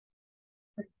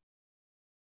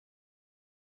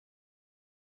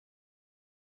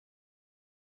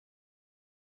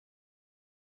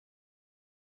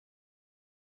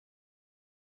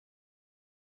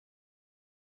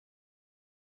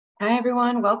Hi,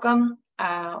 everyone. Welcome.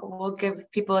 We'll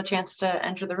give people a chance to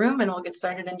enter the room and we'll get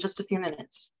started in just a few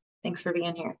minutes. Thanks for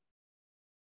being here.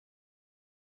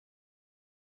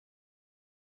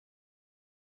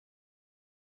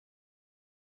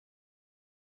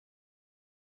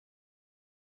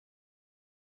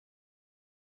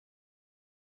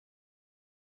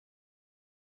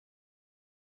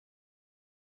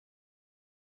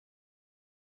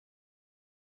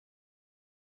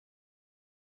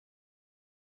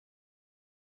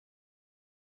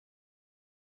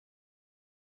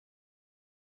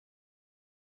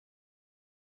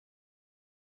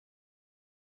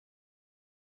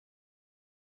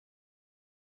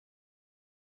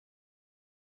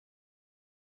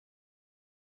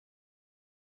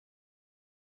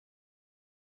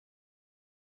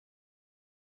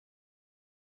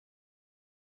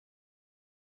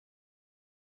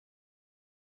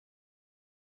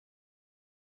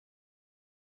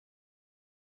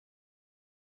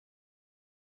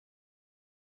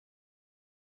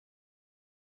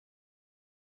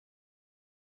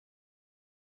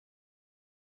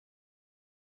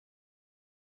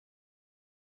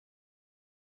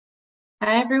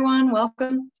 Hi, everyone.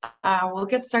 Welcome. We'll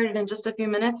get started in just a few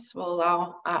minutes. We'll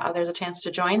allow others a chance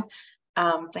to join.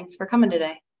 Thanks for coming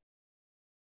today.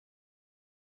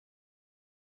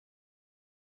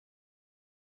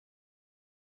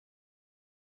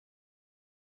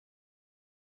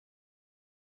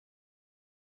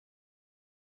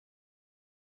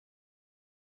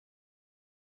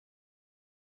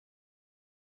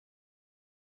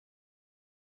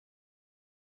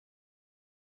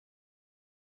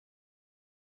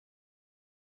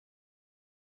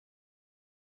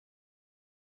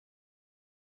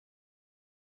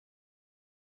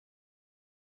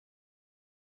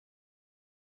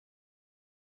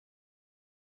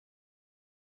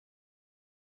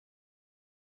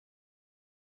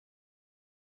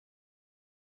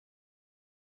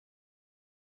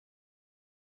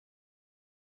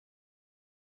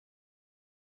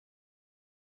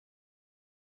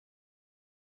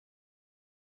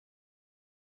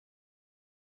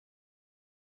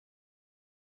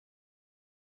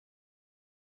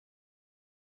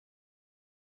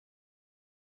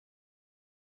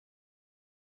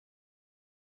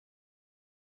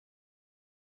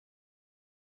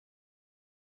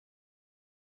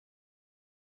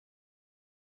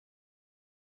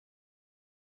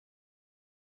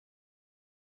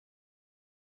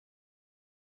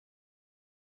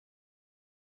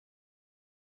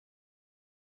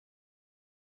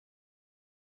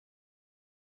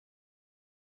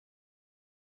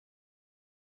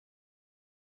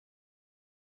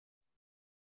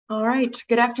 All right.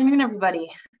 Good afternoon,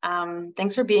 everybody.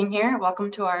 Thanks for being here.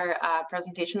 Welcome to our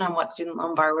presentation on what student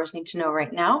loan borrowers need to know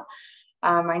right now.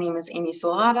 My name is Amy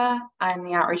Salata. I'm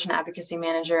the Outreach and Advocacy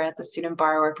Manager at the Student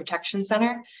Borrower Protection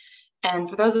Center. And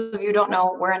for those of you who don't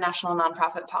know, we're a national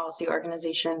nonprofit policy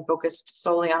organization focused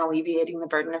solely on alleviating the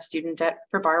burden of student debt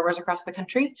for borrowers across the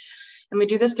country. And we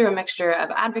do this through a mixture of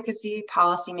advocacy,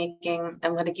 policymaking,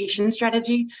 and litigation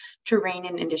strategy to rein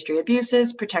in industry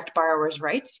abuses, protect borrowers'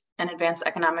 rights, and advance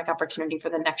economic opportunity for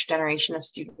the next generation of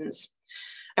students.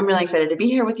 I'm really excited to be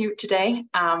here with you today.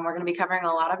 We're going to be covering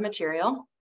a lot of material.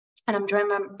 And I'm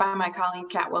joined by my colleague,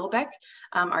 Kat Welbeck,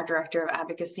 our Director of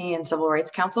Advocacy and Civil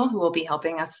Rights Council, who will be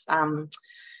helping us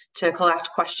to collect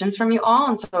questions from you all.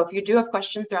 And so if you do have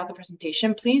questions throughout the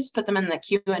presentation, please put them in the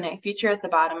Q&A feature at the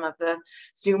bottom of the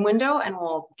Zoom window, and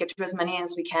we'll get to as many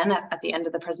as we can at the end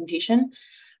of the presentation.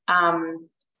 And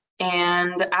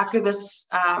after this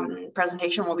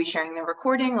presentation, we'll be sharing the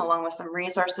recording along with some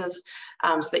resources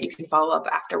so that you can follow up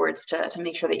afterwards to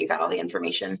make sure that you got all the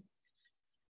information.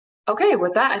 Okay,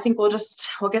 with that, I think we'll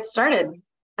get started.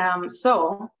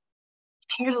 So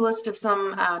here's a list of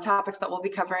some topics that we'll be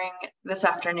covering this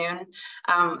afternoon.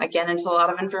 Again, it's a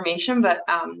lot of information, but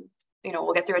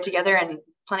we'll get through it together, and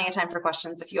plenty of time for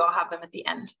questions if you all have them at the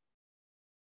end.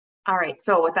 All right,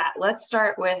 so with that, let's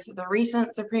start with the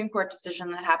recent Supreme Court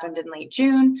decision that happened in late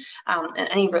June, and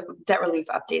any debt relief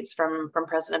updates from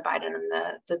President Biden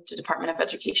and the Department of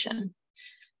Education.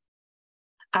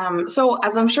 So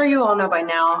as I'm sure you all know by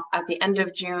now, at the end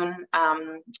of June,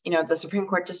 the Supreme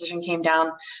Court decision came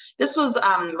down. This was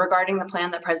regarding the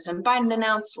plan that President Biden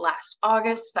announced last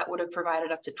August that would have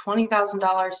provided up to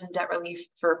 $20,000 in debt relief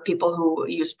for people who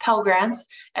used Pell Grants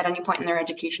at any point in their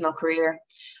educational career,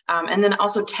 and then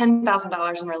also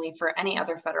 $10,000 in relief for any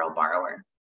other federal borrower.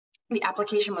 The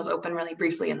application was open really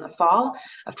briefly in the fall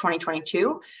of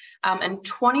 2022, and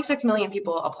 26 million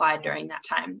people applied during that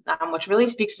time, which really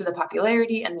speaks to the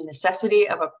popularity and the necessity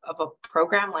of a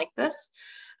program like this.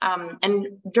 And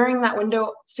during that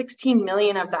window, 16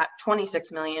 million of that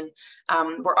 26 million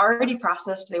were already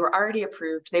processed. They were already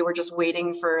approved. They were just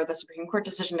waiting for the Supreme Court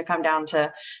decision to come down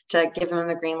to give them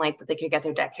the green light that they could get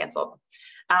their debt canceled.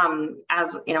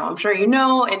 As you know, I'm sure you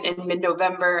know, in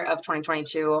mid-November of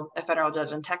 2022, a federal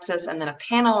judge in Texas and then a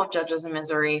panel of judges in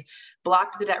Missouri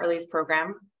blocked the debt relief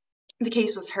program. The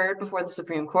case was heard before the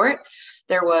Supreme Court.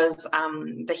 There was,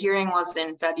 the hearing was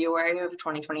in February of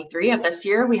 2023 of this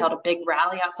year. We held a big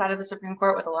rally outside of the Supreme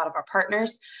Court with a lot of our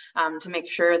partners to make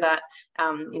sure that,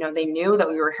 you know, they knew that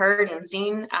we were heard and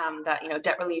seen, that, you know,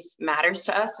 debt relief matters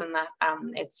to us and that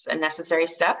it's a necessary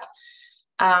step.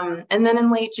 And then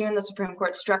in late June, the Supreme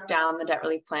Court struck down the debt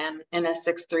relief plan in a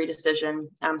 6-3 decision,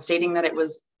 stating that it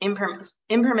was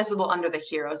impermissible under the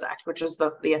HEROES Act, which is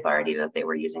the authority that they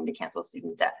were using to cancel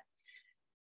student debt.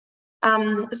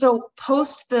 So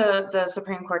post the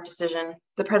Supreme Court decision,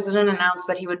 the president announced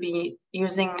that he would be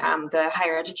using the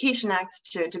Higher Education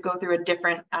Act to go through a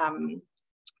different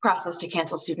process to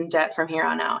cancel student debt from here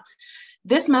on out.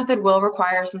 This method will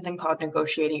require something called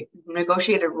negotiated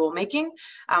rulemaking,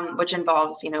 which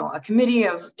involves, you know, a committee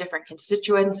of different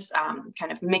constituents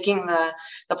kind of making the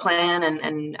plan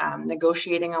and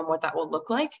negotiating on what that will look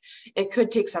like. It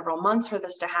could take several months for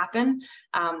this to happen.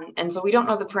 And so we don't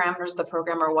know the parameters of the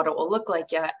program or what it will look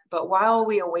like yet. But while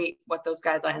we await what those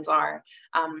guidelines are,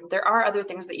 there are other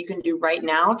things that you can do right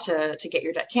now to get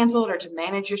your debt canceled or to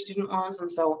manage your student loans.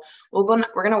 And so we're going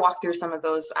to walk through some of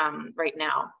those right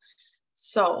now.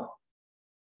 So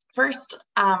first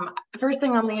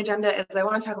thing on the agenda is I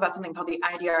want to talk about something called the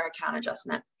IDR account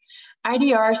adjustment.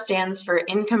 IDR stands for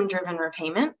income-driven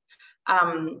repayment.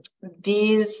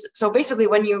 So basically,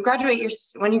 when you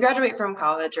graduate from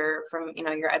college or from, you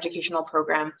know, your educational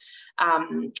program,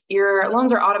 your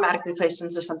loans are automatically placed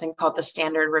into something called the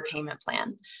standard repayment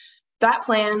plan. That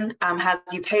plan has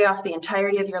you pay off the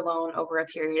entirety of your loan over a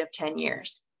period of 10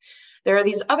 years. There are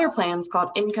these other plans called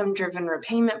income-driven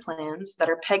repayment plans that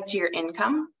are pegged to your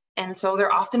income. And so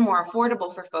they're often more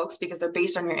affordable for folks because they're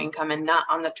based on your income and not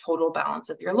on the total balance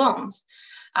of your loans.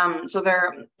 So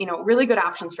they're, you know, really good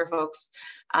options for folks.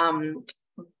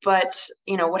 But,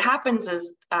 you know, what happens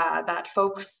is that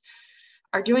folks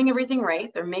are doing everything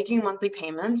right. They're making monthly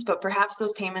payments, but perhaps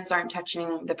those payments aren't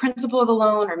touching the principal of the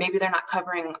loan, or maybe they're not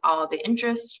covering all of the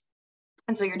interest.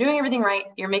 And so you're doing everything right,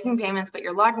 you're making payments, but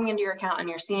you're logging into your account and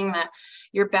you're seeing that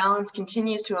your balance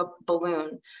continues to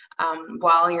balloon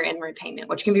while you're in repayment,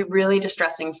 which can be really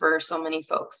distressing for so many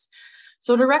folks.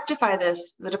 So to rectify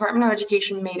this, the Department of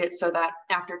Education made it so that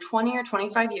after 20 or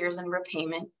 25 years in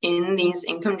repayment in these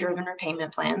income-driven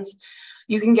repayment plans,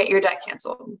 you can get your debt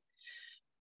canceled.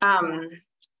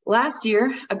 Last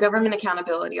year, a Government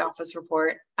Accountability Office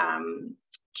report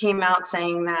came out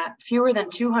saying that fewer than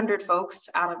 200 folks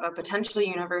out of a potential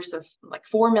universe of like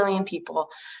 4 million people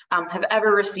have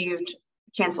ever received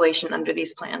cancellation under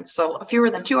these plans. So fewer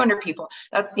than 200 people.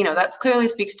 That, you know, that clearly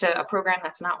speaks to a program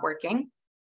that's not working.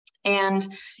 And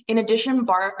in addition,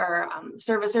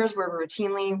 servicers were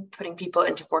routinely putting people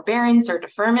into forbearance or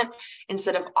deferment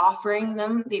instead of offering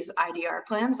them these IDR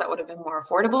plans that would have been more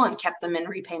affordable and kept them in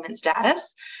repayment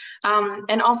status.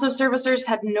 And also servicers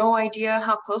had no idea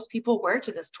how close people were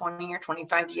to this 20 or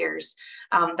 25 years,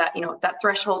 that, you know, that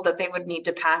threshold that they would need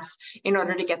to pass in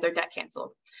order to get their debt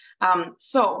canceled.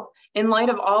 So in light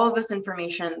of all of this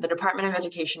information, the Department of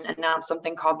Education announced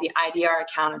something called the IDR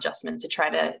account adjustment to try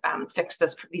to fix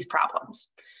these problems.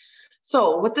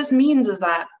 So what this means is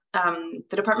that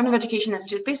the Department of Education is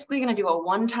just basically going to do a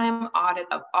one-time audit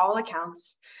of all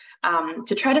accounts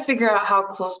to try to figure out how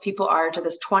close people are to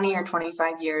this 20 or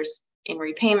 25 years in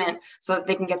repayment so that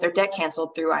they can get their debt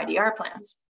canceled through IDR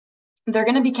plans. They're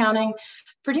going to be counting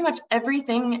pretty much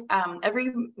everything,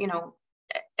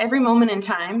 every moment in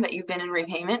time that you've been in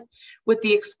repayment, with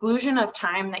the exclusion of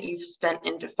time that you've spent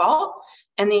in default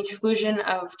and the exclusion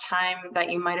of time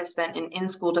that you might have spent in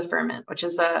in-school deferment, which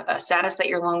is a status that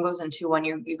your loan goes into when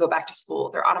you go back to school.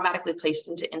 They're automatically placed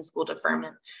into in-school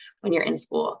deferment when you're in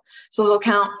school. So they'll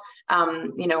count,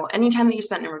 any time that you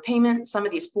spent in repayment, some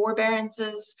of these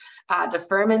forbearances,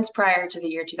 deferments prior to the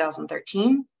year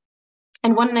 2013.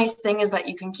 And one nice thing is that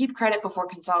you can keep credit before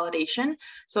consolidation.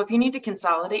 So if you need to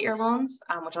consolidate your loans,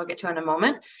 which I'll get to in a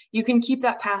moment, you can keep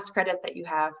that past credit that you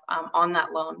have on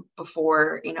that loan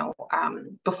before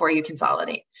you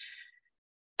consolidate.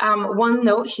 One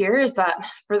note here is that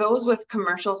for those with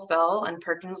commercial fill and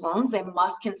Perkins loans, they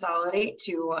must consolidate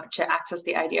to access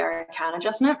the IDR account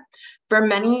adjustment. For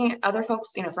many other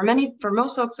folks, for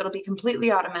most folks, it'll be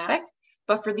completely automatic.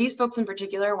 But for these folks in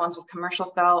particular, ones with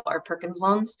commercial FFEL or Perkins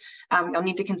loans, you'll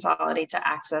need to consolidate to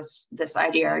access this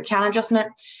IDR account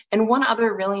adjustment. And one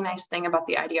other really nice thing about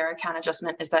the IDR account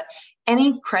adjustment is that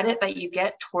any credit that you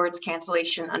get towards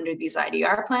cancellation under these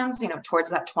IDR plans,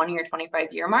 towards that 20 or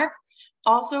 25-year mark,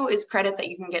 also is credit that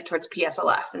you can get towards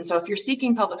PSLF. And so if you're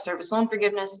seeking public service loan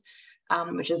forgiveness,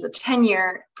 which is a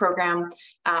 10-year program,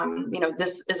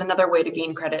 this is another way to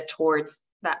gain credit towards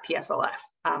that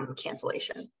PSLF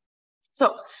cancellation.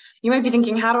 So you might be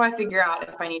thinking, how do I figure out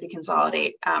if I need to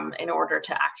consolidate in order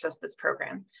to access this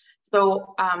program?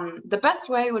 So the best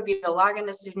way would be to log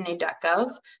into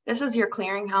studentaid.gov. This is your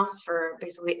clearinghouse for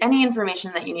basically any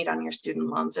information that you need on your student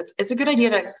loans. It's a good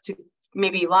idea to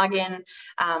maybe log in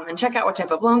and check out what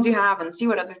type of loans you have and see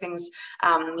what other things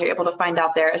you're able to find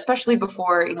out there, especially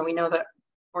before, we know that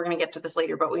we're going to get to this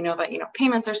later, but we know that,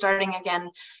 payments are starting again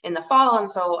in the fall. And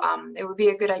so it would be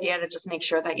a good idea to just make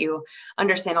sure that you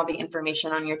understand all the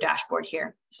information on your dashboard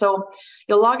here. So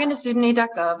you'll log into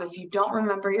studentaid.gov. If you don't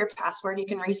remember your password, you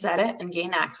can reset it and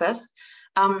gain access.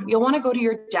 You'll want to go to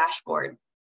your dashboard,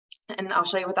 and I'll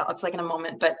show you what that looks like in a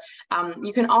moment. But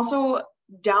you can also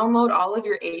download all of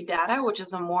your aid data, which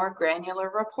is a more granular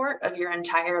report of your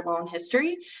entire loan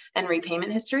history and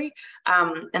repayment history.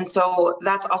 And so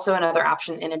that's also another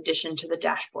option in addition to the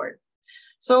dashboard.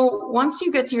 So once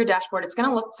you get to your dashboard, it's going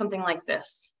to look something like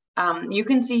this. You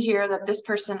can see here that this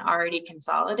person already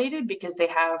consolidated because they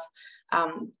have,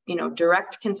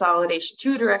 direct consolidation,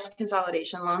 2 direct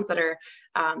consolidation loans that are,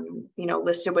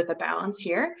 listed with a balance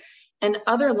here. And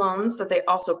other loans that they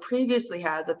also previously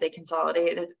had that they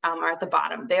consolidated are at the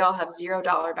bottom. They all have $0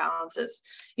 balances.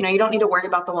 You don't need to worry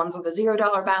about the ones with a $0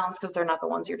 balance because they're not the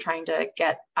ones you're trying to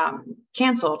get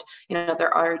canceled.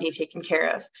 They're already taken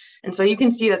care of. And so you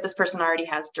can see that this person already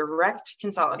has direct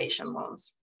consolidation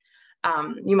loans.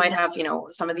 You might have,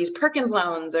 some of these Perkins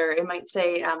loans, or it might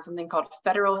say something called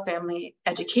Federal Family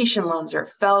Education Loans or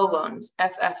FFEL loans,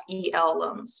 FFEL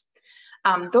loans.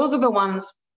 Those are the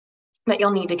ones that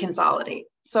you'll need to consolidate.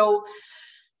 So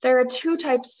there are 2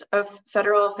 types of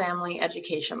federal family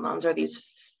education loans, or these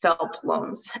FFELP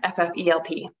loans,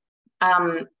 FFELP.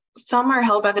 Some are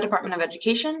held by the Department of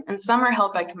Education and some are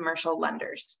held by commercial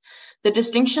lenders. The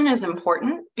distinction is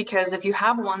important because if you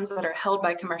have ones that are held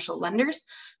by commercial lenders,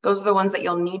 those are the ones that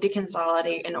you'll need to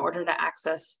consolidate in order to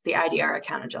access the IDR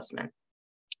account adjustment.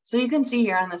 So you can see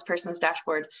here on this person's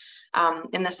dashboard,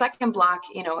 in the second block,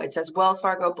 it says Wells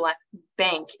Fargo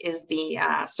Bank is the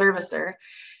servicer.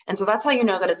 And so that's how you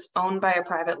know that it's owned by a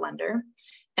private lender.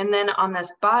 And then on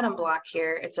this bottom block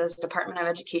here, it says Department of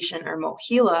Education or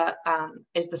MOHELA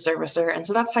is the servicer. And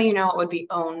so that's how you know it would be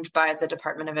owned by the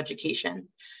Department of Education.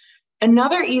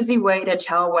 Another easy way to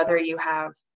tell whether you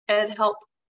have ed-held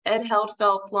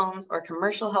FFELP loans or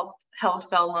commercial held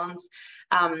FFEL loans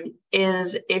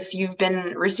is if you've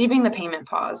been receiving the payment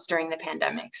pause during the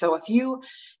pandemic. So if you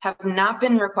have not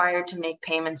been required to make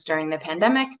payments during the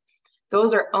pandemic,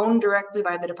 those are owned directly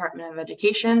by the Department of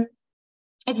Education.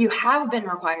 If you have been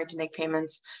required to make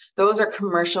payments, those are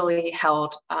commercially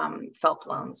held FFELP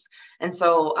loans. And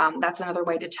so that's another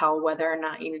way to tell whether or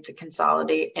not you need to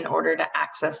consolidate in order to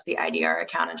access the IDR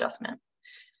account adjustment.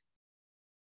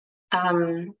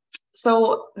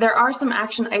 So there are some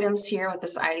action items here with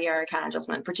this IDR account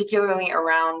adjustment, particularly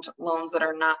around loans that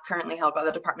are not currently held by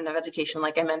the Department of Education,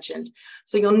 like I mentioned.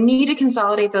 So you'll need to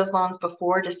consolidate those loans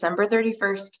before December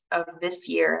 31st of this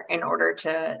year in order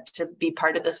to be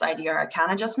part of this IDR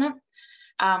account adjustment.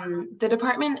 The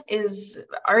department is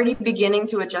already beginning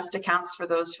to adjust accounts for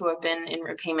those who have been in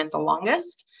repayment the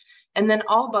longest. And then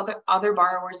all other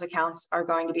borrowers' accounts are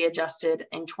going to be adjusted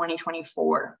in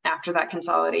 2024 after that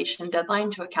consolidation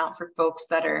deadline to account for folks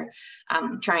that are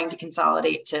trying to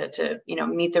consolidate to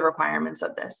meet the requirements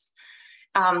of this.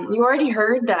 You already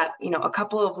heard that a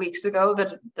couple of weeks ago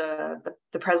that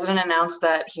the president announced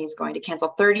that he's going to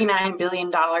cancel $39 billion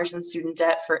in student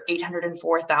debt for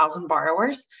 804,000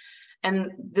 borrowers.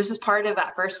 And this is part of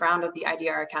that first round of the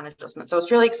IDR account adjustment. So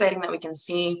it's really exciting that we can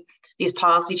see these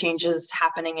policy changes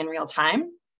happening in real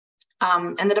time.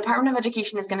 And the Department of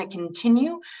Education is going to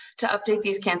continue to update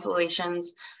these cancellations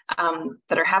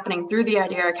that are happening through the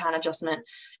IDR account adjustment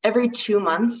every 2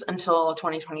 months until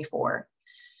 2024.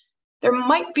 There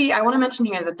might be, I want to mention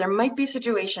here that there might be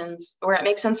situations where it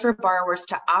makes sense for borrowers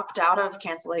to opt out of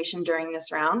cancellation during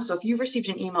this round. So if you've received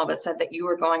an email that said that you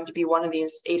were going to be one of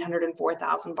these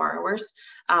 804,000 borrowers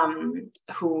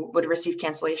who would receive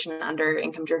cancellation under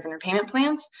income-driven repayment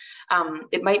plans,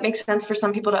 it might make sense for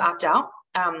some people to opt out.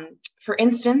 For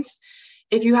instance,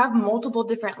 if you have multiple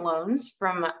different loans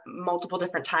from multiple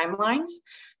different timelines,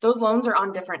 those loans are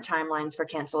on different timelines for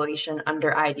cancellation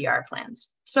under IDR plans.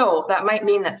 So that might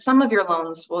mean that some of your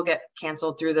loans will get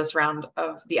canceled through this round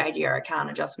of the IDR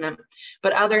account adjustment,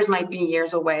 but others might be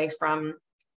years away from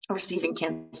receiving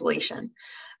cancellation.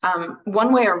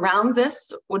 One way around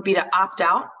this would be to opt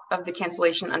out of the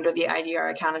cancellation under the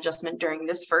IDR account adjustment during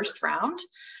this first round,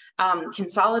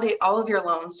 consolidate all of your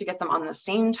loans to get them on the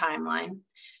same timeline,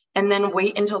 and then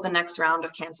wait until the next round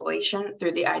of cancellation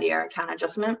through the IDR account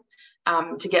adjustment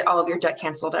to get all of your debt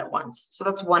canceled at once. So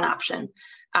that's one option.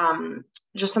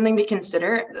 Just something to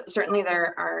consider. Certainly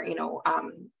there are,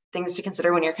 things to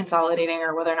consider when you're consolidating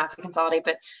or whether or not to consolidate,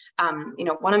 but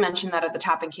want to mention that at the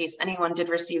top in case anyone did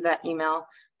receive that email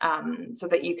so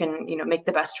that you can, make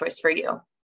the best choice for you.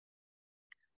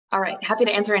 All right, happy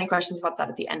to answer any questions about that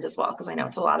at the end as well, because I know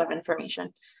it's a lot of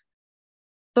information.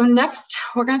 So next,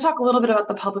 we're going to talk a little bit about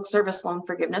the Public Service Loan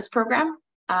Forgiveness Program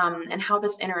and how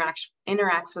this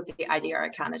interacts with the IDR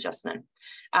account adjustment.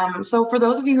 So for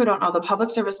those of you who don't know, the Public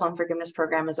Service Loan Forgiveness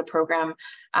Program is a program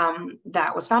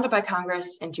that was founded by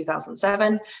Congress in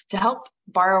 2007 to help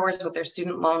borrowers with their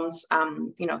student loans,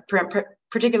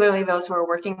 particularly those who are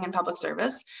working in public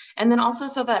service, and then also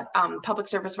so that public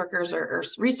service workers or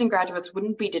recent graduates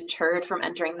wouldn't be deterred from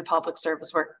entering the public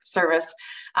service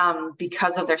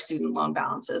because of their student loan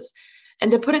balances. And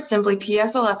to put it simply,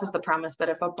 PSLF is the promise that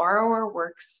if a borrower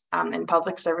works in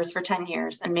public service for 10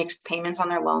 years and makes payments on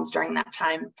their loans during that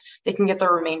time, they can get the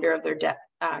remainder of their debt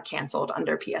canceled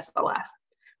under PSLF.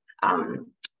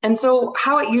 And so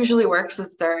how it usually works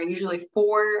is there are usually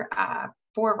four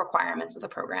requirements of the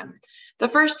program. The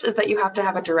first is that you have to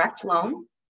have a direct loan.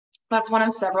 That's one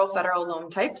of several federal loan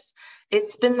types.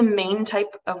 It's been the main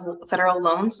type of federal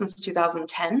loan since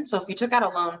 2010. So if you took out a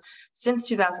loan since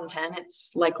 2010,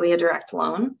 it's likely a direct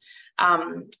loan.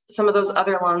 Some of those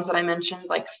other loans that I mentioned,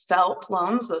 like FFELP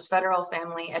loans, those federal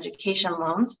family education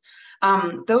loans,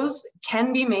 those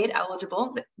can be made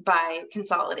eligible by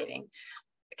consolidating.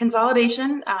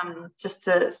 Consolidation, just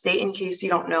to state in case you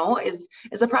don't know, is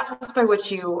a process by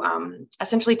which you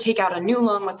essentially take out a new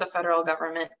loan with the federal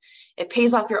government. It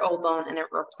pays off your old loan and it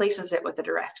replaces it with a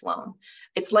direct loan.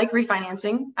 It's like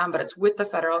refinancing, but it's with the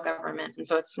federal government. And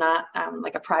so it's not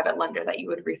like a private lender that you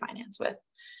would refinance with.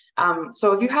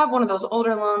 So if you have one of those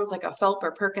older loans, like a FFELP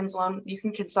or Perkins loan, you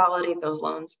can consolidate those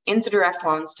loans into direct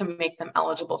loans to make them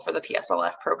eligible for the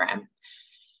PSLF program.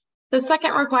 The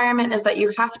second requirement is that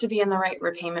you have to be in the right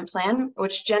repayment plan,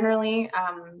 which generally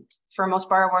for most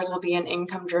borrowers will be an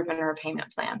income-driven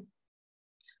repayment plan,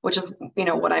 which is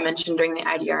what I mentioned during the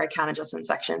IDR account adjustment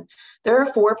section. There are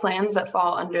 4 plans that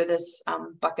fall under this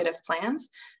bucket of plans.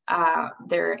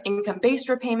 They're income-based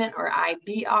repayment, or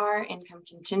IBR, income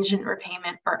contingent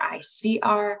repayment, or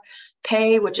ICR,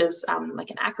 pay, which is like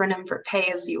an acronym for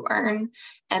pay as you earn,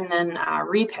 and then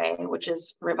repay, which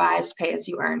is revised pay as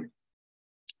you earn.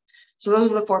 So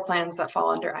those are the 4 plans that fall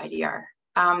under IDR.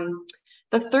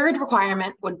 The third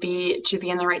requirement would be to be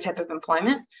in the right type of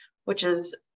employment, which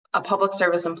is a public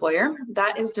service employer.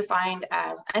 That is defined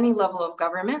as any level of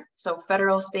government. So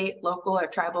federal, state, local, or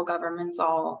tribal governments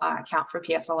all count for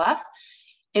PSLF.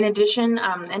 In addition,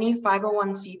 any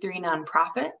 501c3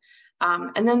 nonprofit,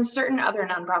 and then certain other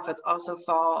nonprofits also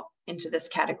fall into this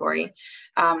category.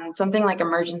 Something like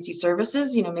emergency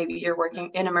services, maybe you're working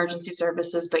in emergency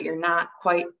services, but you're not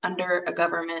quite under a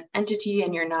government entity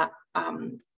and you're not,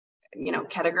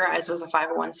 categorized as a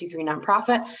 501c3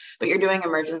 nonprofit, but you're doing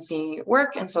emergency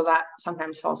work. And so that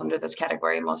sometimes falls under this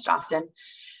category most often.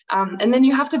 And then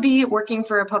you have to be working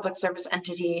for a public service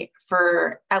entity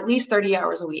for at least 30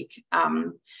 hours a week.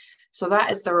 So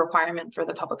that is the requirement for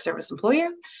the public service employer.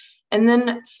 And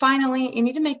then finally, you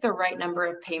need to make the right number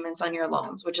of payments on your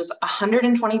loans, which is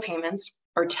 120 payments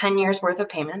or 10 years worth of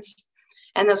payments.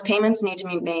 And those payments need to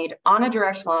be made on a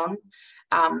direct loan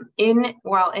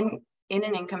in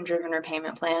an income-driven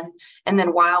repayment plan, and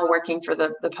then while working for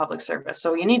the public service.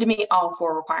 So you need to meet all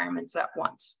 4 requirements at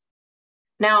once.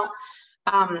 Now,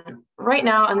 right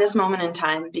now, in this moment in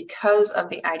time, because of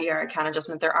the IDR account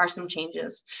adjustment, there are some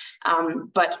changes.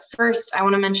 But first, I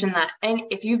want to mention that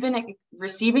if you've been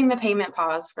receiving the payment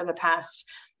pause for the past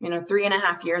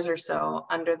 3.5 years or so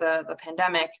under the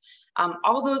pandemic,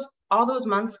 all those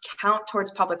months count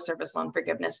towards public service loan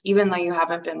forgiveness, even though you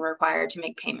haven't been required to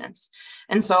make payments.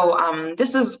 And so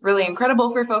this is really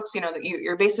incredible for folks, that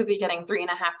you're basically getting 3.5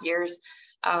 years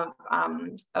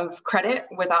of credit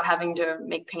without having to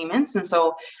make payments. And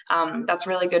so that's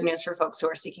really good news for folks who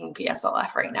are seeking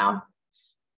PSLF right now.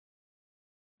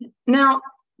 Now,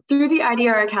 through the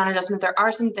IDR account adjustment, there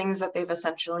are some things that they've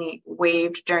essentially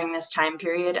waived during this time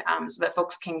period so that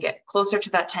folks can get closer to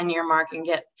that 10-year mark and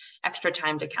get extra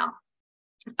time to count.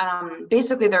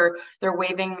 basically they're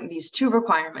waiving these two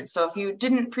requirements. So if you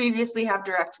didn't previously have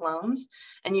direct loans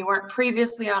and you weren't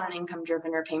previously on an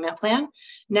income-driven repayment plan,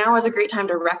 now is a great time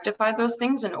to rectify those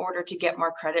things in order to get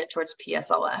more credit towards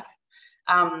PSLF.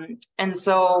 And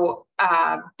so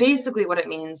basically what it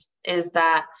means is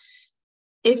that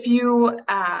if you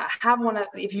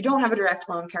if you don't have a direct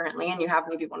loan currently and you have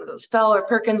maybe one of those Fell or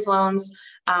Perkins loans,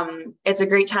 it's a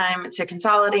great time to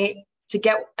consolidate, to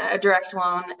get a direct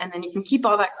loan, and then you can keep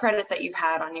all that credit that you've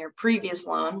had on your previous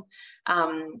loan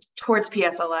towards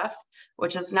PSLF,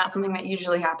 which is not something that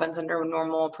usually happens under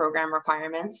normal program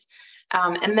requirements.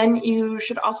 And then you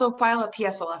should also file a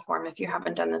PSLF form if you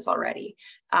haven't done this already.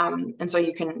 And so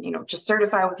you can, just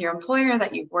certify with your employer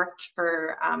that you've worked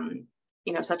for,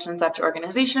 such and such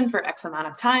organization for X amount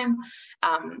of time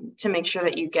to make sure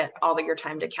that you get all of your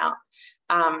time to count.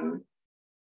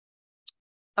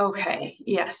 Okay,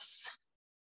 yes.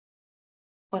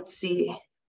 Let's see.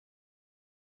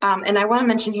 And I want to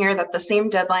mention here that the same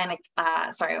deadline,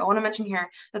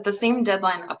 that the same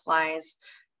deadline applies,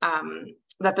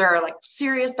 that there are like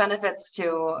serious benefits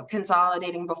to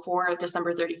consolidating before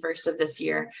December 31st of this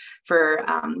year for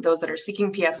those that are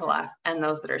seeking PSLF and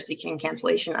those that are seeking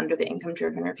cancellation under the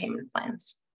income-driven repayment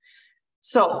plans.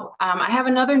 So I have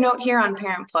another note here on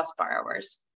Parent Plus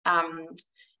borrowers.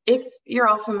 If you're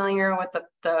all familiar with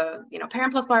the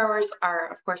Parent Plus borrowers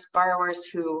are, of course, borrowers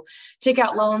who take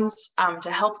out loans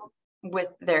to help with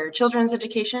their children's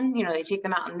education. They take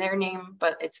them out in their name,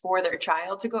 but it's for their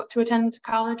child to go to attend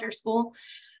college or school.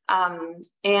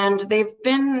 And they've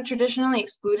been traditionally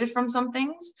excluded from some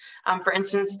things. For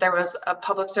instance, there was a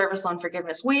public service loan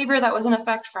forgiveness waiver that was in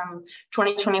effect from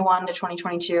 2021 to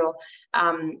 2022,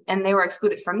 and they were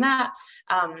excluded from that.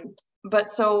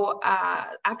 But so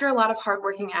after a lot of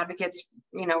hardworking advocates,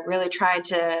 really tried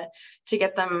to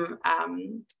get them,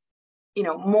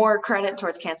 more credit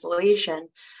towards cancellation,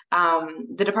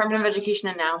 the Department of Education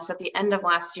announced at the end of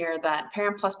last year that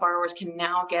Parent Plus borrowers can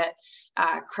now get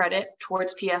credit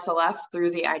towards PSLF through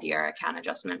the IDR account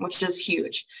adjustment, which is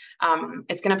huge.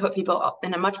 It's going to put people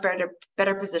in a much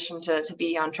better position to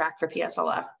be on track for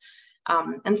PSLF.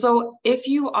 And so if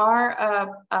you are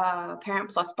a Parent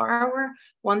Plus borrower,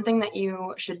 one thing that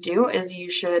you should do is you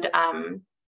should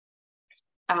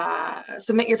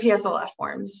submit your PSLF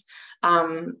forms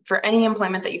for any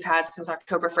employment that you've had since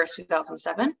October 1st,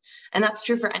 2007. And that's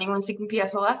true for anyone seeking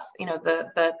PSLF.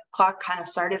 The clock kind of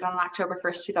started on October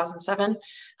 1st, 2007,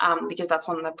 because that's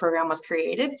when the program was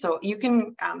created. So you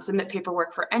can submit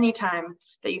paperwork for any time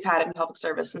that you've had in public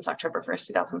service since October 1st,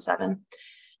 2007.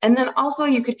 And then also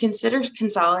you could consider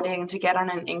consolidating to get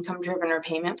on an income-driven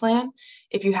repayment plan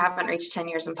if you haven't reached 10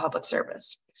 years in public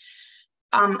service.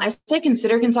 I say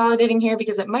consider consolidating here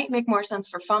because it might make more sense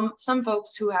for some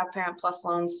folks who have Parent Plus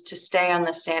loans to stay on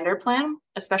the standard plan,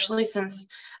 especially since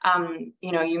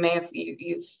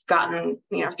you've gotten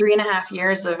 3.5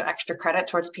 years of extra credit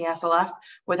towards PSLF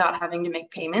without having to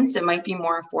make payments. It might be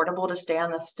more affordable to stay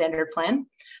on the standard plan.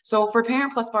 So for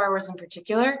Parent Plus borrowers in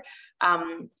particular,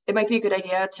 it might be a good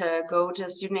idea to go to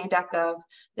studentaid.gov.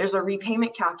 There's a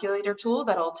repayment calculator tool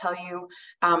that'll tell you,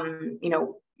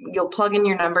 you'll plug in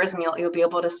your numbers and you'll be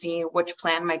able to see which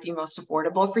plan might be most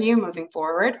affordable for you moving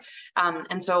forward.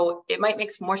 And so it might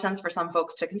make more sense for some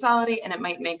folks to consolidate, and it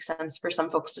might make sense for some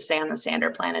folks to stay on the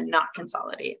standard plan and not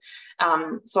consolidate.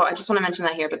 So I just want to mention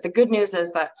that here. But the good news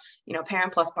is that,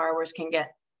 Parent Plus borrowers can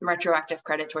get retroactive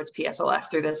credit towards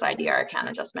PSLF through this IDR account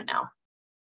adjustment now.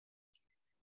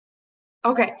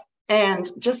 Okay. And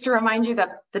just to remind you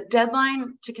that the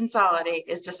deadline to consolidate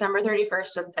is December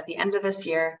 31st at the end of this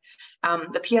year.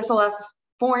 The PSLF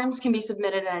forms can be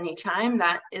submitted at any time.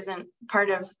 That isn't part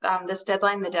of this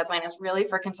deadline. The deadline is really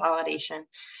for consolidation.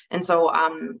 And so,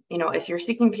 if you're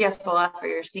seeking PSLF or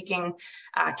you're seeking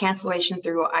cancellation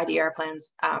through IDR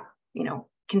plans,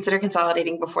 consider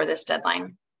consolidating before this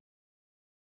deadline.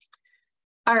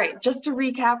 All right, just to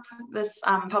recap this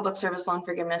public service loan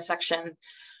forgiveness section.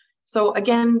 So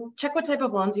again, check what type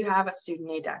of loans you have at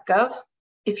studentaid.gov.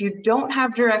 If you don't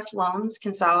have direct loans,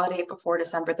 consolidate before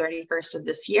December 31st of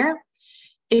this year.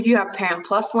 If you have Parent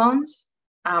Plus loans,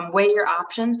 weigh your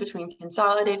options between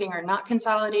consolidating or not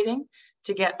consolidating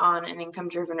to get on an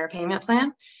income-driven repayment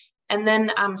plan. And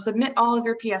then submit all of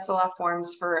your PSLF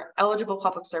forms for eligible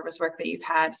public service work that you've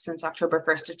had since October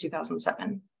 1st of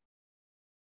 2007.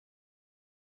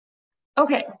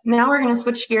 Okay, now we're going to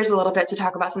switch gears a little bit to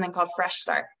talk about something called Fresh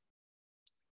Start.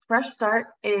 Fresh Start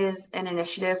is an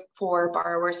initiative for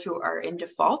borrowers who are in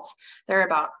default. There are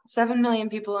about 7 million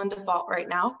people in default right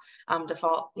now.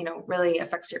 Default, really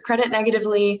affects your credit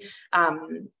negatively.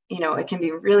 It can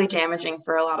be really damaging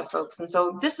for a lot of folks. And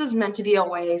so this is meant to be a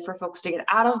way for folks to get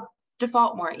out of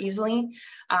default more easily.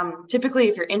 Typically,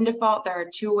 if you're in default, there are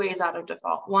 2 ways out of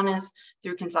default. One is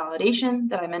through consolidation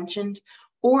that I mentioned,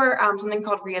 or something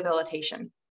called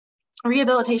rehabilitation.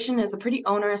 Rehabilitation is a pretty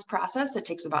onerous process. It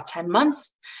takes about 10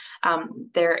 months.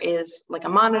 There is like a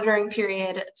monitoring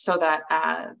period so that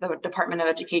the Department of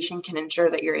Education can ensure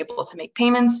that you're able to make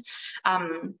payments.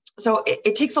 So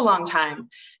it takes a long time.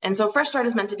 And so Fresh Start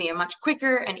is meant to be a much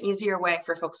quicker and easier way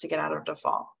for folks to get out of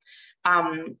default.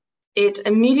 It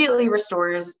immediately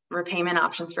restores repayment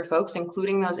options for folks,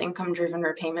 including those income-driven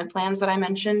repayment plans that I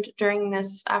mentioned during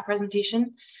this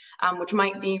presentation, which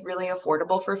might be really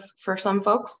affordable for some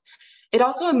folks. It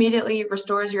also immediately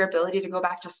restores your ability to go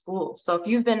back to school. So if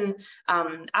you've been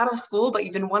out of school, but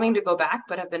you've been wanting to go back,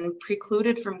 but have been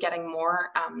precluded from getting more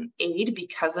aid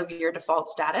because of your default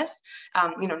status,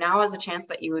 now is a chance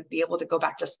that you would be able to go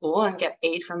back to school and get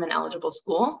aid from an eligible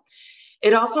school.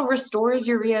 It also restores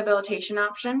your rehabilitation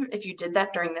option if you did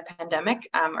that during the pandemic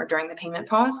or during the payment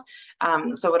pause.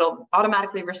 So it'll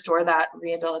automatically restore that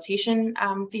rehabilitation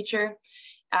feature.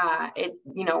 It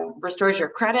restores your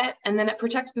credit, and then it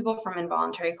protects people from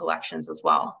involuntary collections as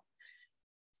well.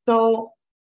 So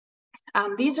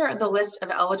these are the list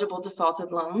of eligible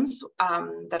defaulted loans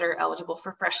that are eligible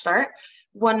for Fresh Start.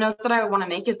 One note that I want to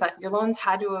make is that your loans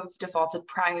had to have defaulted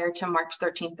prior to March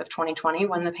 13th of 2020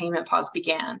 when the payment pause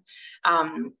began.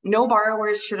 No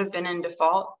borrowers should have been in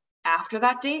default after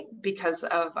that date because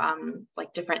of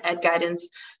different ed guidance.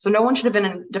 So no one should have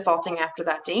been defaulting after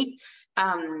that date.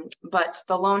 But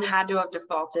the loan had to have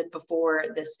defaulted before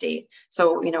this date.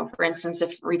 So, for instance,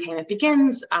 if repayment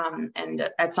begins and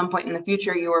at some point in the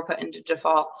future you were put into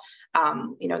default,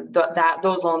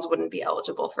 those loans wouldn't be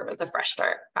eligible for the Fresh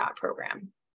Start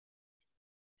program.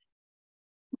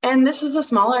 And this is a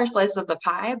smaller slice of the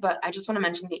pie, but I just want to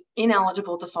mention the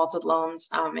ineligible defaulted loans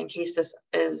in case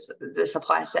this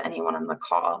applies to anyone on the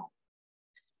call.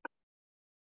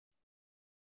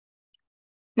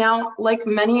 Now, like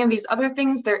many of these other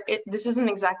things, this isn't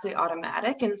exactly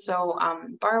automatic, and so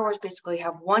borrowers basically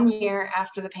have 1 year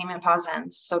after the payment pause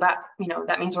ends. So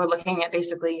that means we're looking at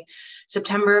basically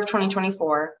September of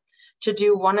 2024 to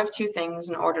do one of 2 things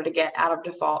in order to get out of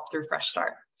default through Fresh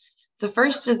Start. The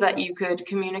first is that you could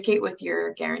communicate with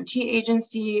your guarantee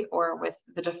agency or with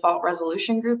the default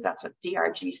resolution group, that's what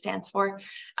DRG stands for,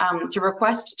 to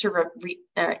request to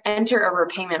enter a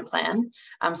repayment plan.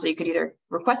 So you could either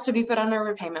request to be put on a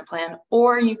repayment plan,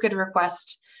 or you could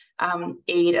request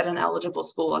aid at an eligible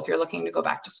school if you're looking to go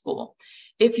back to school.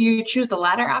 If you choose the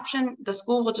latter option, the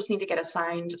school will just need to get a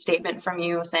signed statement from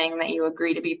you saying that you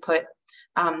agree to be put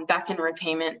back in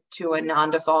repayment to a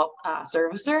non-default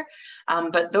servicer.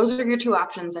 But those are your 2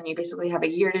 options, and you basically have a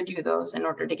year to do those in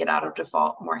order to get out of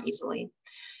default more easily.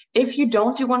 If you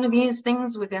don't do one of these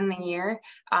things within the year,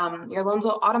 your loans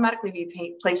will automatically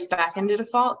be placed back into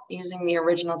default using the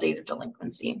original date of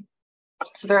delinquency.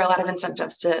 So there are a lot of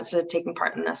incentives to taking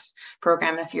part in this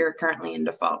program if you're currently in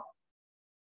default.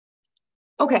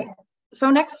 Okay. So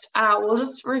next, we'll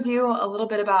just review a little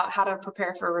bit about how to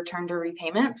prepare for return to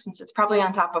repayment, since it's probably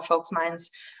on top of folks'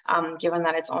 minds, given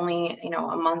that it's only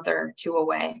a month or 2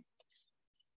 away.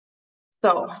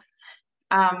 So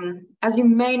as you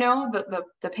may know,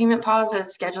 the payment pause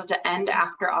is scheduled to end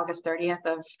after August 30th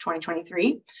of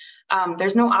 2023.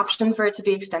 There's no option for it to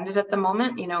be extended at the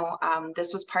moment.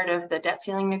 This was part of the debt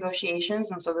ceiling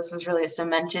negotiations, and so this is really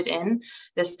cemented in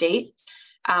this date.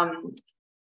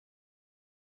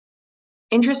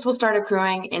 Interest will start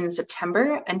accruing in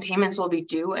September, and payments will be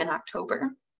due in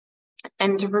October.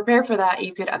 And to prepare for that,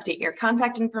 you could update your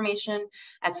contact information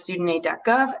at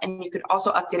studentaid.gov, and you could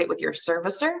also update it with your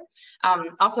servicer.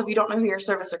 Also, if you don't know who your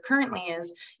servicer currently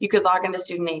is, you could log into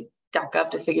studentaid.gov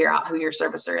to figure out who your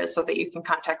servicer is so that you can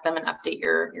contact them and update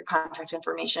your contact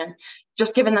information.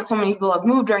 Just given that so many people have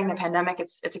moved during the pandemic,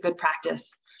 it's a good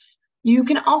practice. You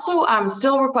can also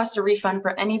still request a refund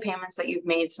for any payments that you've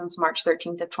made since March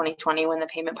 13th of 2020 when the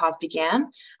payment pause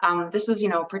began. This is,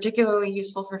 particularly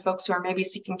useful for folks who are maybe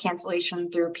seeking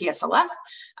cancellation through PSLF.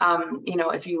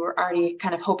 If you were already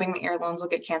kind of hoping that your loans will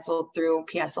get canceled through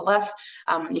PSLF,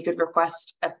 you could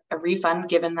request a refund,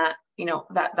 given that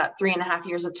that 3.5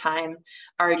 years of time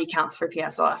already counts for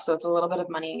PSLF. So it's a little bit of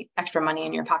extra money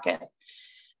in your pocket.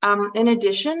 In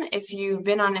addition, if you've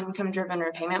been on income-driven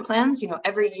repayment plans,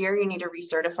 every year you need to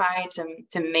recertify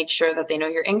to make sure that they know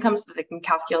your income so that they can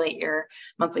calculate your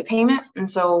monthly payment. And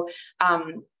so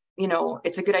you know,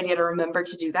 it's a good idea to remember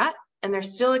to do that. And they're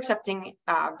still accepting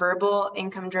verbal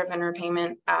income-driven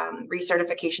repayment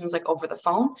recertifications like over the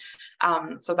phone.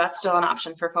 So that's still an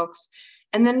option for folks.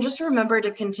 And then just remember to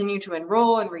continue to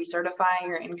enroll and recertify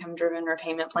your income-driven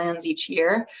repayment plans each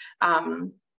year,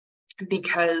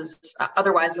 because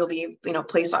otherwise you'll be, you know,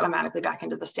 placed automatically back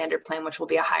into the standard plan, which will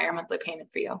be a higher monthly payment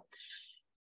for you.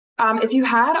 If you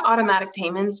had automatic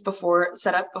payments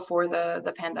set up before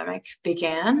the pandemic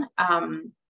began,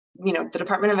 you know, the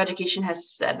Department of Education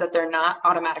has said that they're not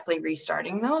automatically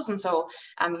restarting those. And so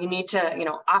you need to, you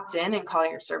know, opt in and call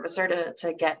your servicer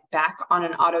to get back on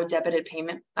an auto debited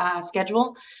payment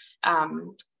schedule.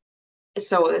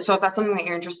 So if that's something that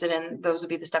you're interested in, those would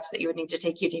be the steps that you would need to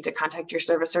take. You'd need to contact your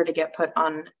servicer to get put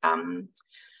on,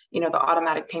 you know, the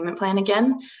automatic payment plan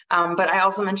again. But I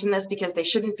also mentioned this because they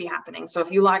shouldn't be happening. So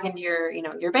if you log into your, you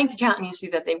know, your bank account and you see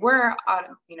that they were,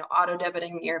 auto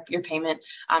debiting your payment,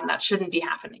 that shouldn't be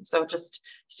happening. So just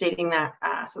stating that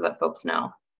so that folks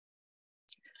know.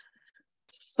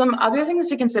 Some other things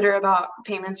to consider about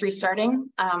payments restarting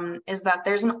is that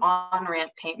there's an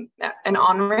on-ramp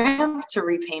to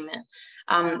repayment,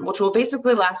 which will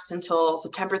basically last until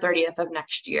September 30th of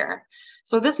next year.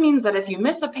 So this means that if you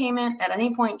miss a payment at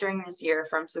any point during this year,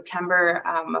 from September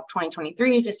of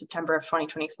 2023 to September of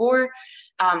 2024,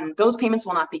 those payments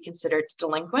will not be considered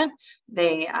delinquent.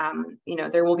 They, you know,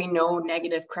 there will be no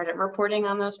negative credit reporting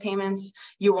on those payments.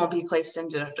 You won't be placed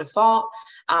into default,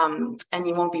 and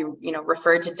you won't be, you know,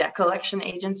 referred to debt collection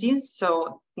agencies.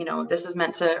 So, you know, this is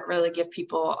meant to really give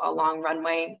people a long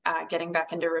runway getting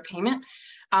back into repayment.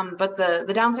 But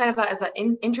the downside of that is that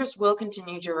interest will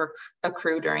continue to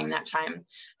accrue during that time.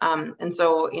 And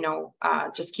so, you know,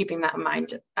 just keeping that in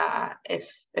mind if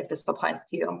this applies to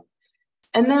you.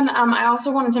 And then I also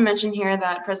wanted to mention here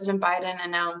that President Biden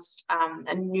announced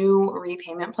a new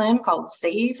repayment plan called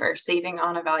SAVE, or Saving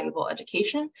on a Valuable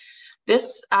Education.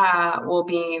 This will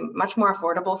be much more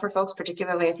affordable for folks,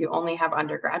 particularly if you only have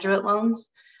undergraduate loans.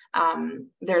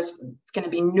 There's going to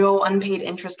be no unpaid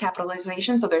interest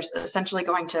capitalization. So there's essentially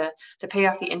going to pay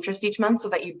off the interest each month so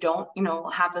that you don't, you know,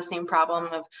 have the same problem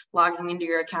of logging into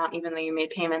your account, even though you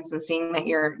made payments, and seeing that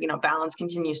your, you know, balance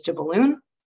continues to balloon.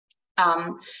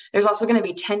 There's also going to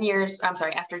be 10 years,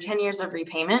 after 10 years of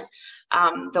repayment,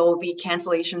 there will be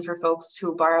cancellation for folks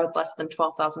who borrowed less than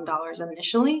 $12,000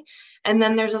 initially. And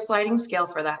then there's a sliding scale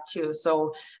for that too.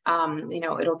 So, you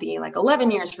know, it'll be like 11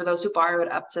 years for those who borrowed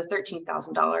up to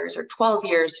 $13,000, or 12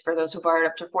 years for those who borrowed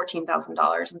up to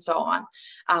 $14,000, and so on.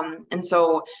 And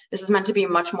so this is meant to be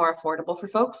much more affordable for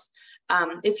folks.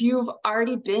 If you've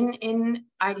already been in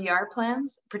IDR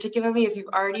plans, particularly if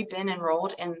you've already been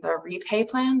enrolled in the repay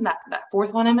plan, that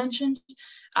fourth one I mentioned,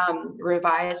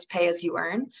 revised pay as you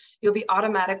earn, you'll be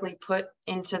automatically put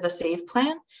into the SAVE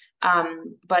plan.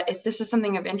 But if this is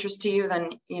something of interest to you,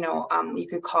 then, you know, you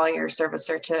could call your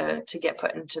servicer to get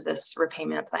put into this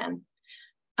repayment plan.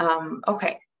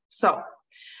 Okay, so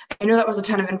I know that was a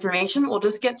ton of information. We'll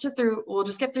just get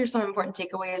through some important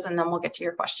takeaways, and then we'll get to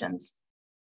your questions.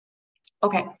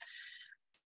 Okay,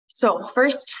 so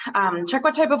first, check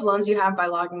what type of loans you have by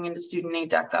logging into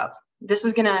studentaid.gov. This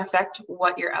is going to affect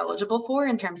what you're eligible for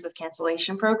in terms of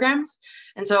cancellation programs.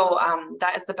 And so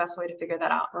that is the best way to figure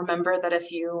that out. Remember that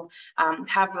if you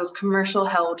have those commercial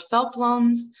held FFELP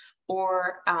loans,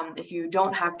 or if you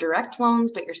don't have direct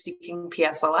loans, but you're seeking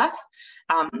PSLF,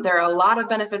 there are a lot of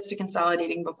benefits to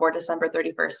consolidating before December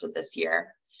 31st of this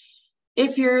year.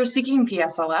 If you're seeking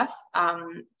PSLF,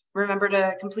 remember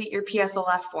to complete your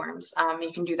PSLF forms.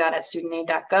 You can do that at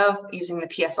studentaid.gov using the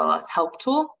PSLF help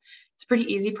tool. It's a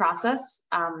pretty easy process.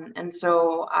 And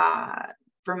so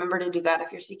remember to do that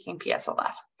if you're seeking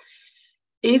PSLF.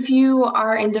 If you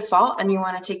are in default and you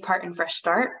want to take part in Fresh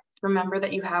Start, remember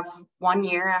that you have 1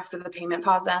 year after the payment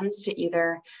pause ends to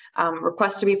either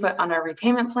request to be put on a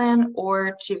repayment plan,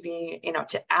 or to be, you know,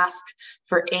 to ask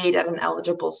for aid at an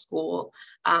eligible school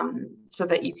so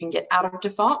that you can get out of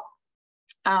default.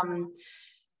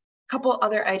 Couple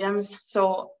other items.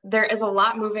 So there is a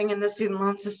lot moving in the student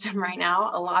loan system right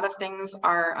now. A lot of things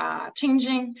are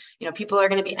changing. You know, people are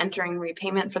going to be entering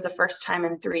repayment for the first time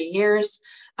in 3 years.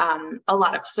 A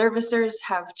lot of servicers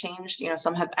have changed. You know,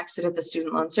 some have exited the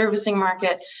student loan servicing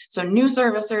market. So new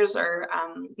servicers are,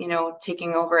 you know,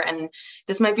 taking over. And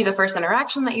this might be the first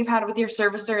interaction that you've had with your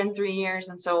servicer in 3 years.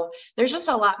 And so there's just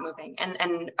a lot moving.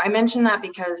 And I mention that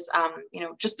because, you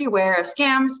know, just beware of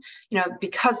scams. You know,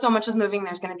 because so much is moving,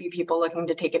 there's going to be people looking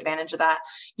to take advantage of that.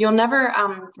 You'll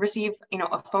never receive,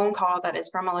 a phone call that is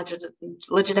from a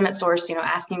legitimate source,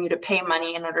 asking you to pay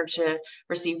money in order to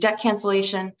receive debt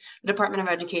cancellation. The Department of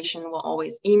Education will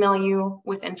always email you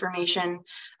with information.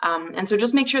 And so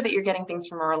just make sure that you're getting things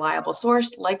from a reliable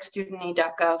source like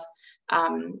studentaid.gov,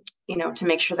 to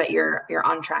make sure that you're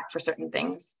on track for certain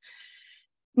things.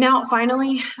 Now,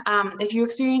 finally, if you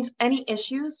experience any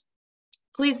issues,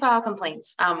 please file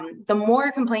complaints. The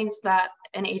more complaints that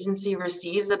an agency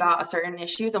receives about a certain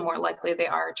issue, the more likely they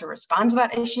are to respond to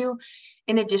that issue.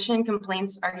 In addition,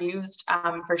 complaints are used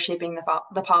for shaping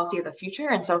the policy of the future.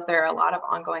 And so if there are a lot of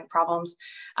ongoing problems,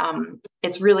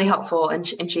 it's really helpful in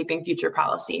shaping future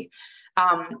policy.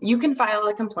 You can file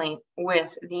a complaint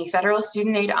with the Federal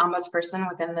Student Aid Ombudsperson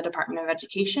within the Department of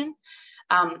Education.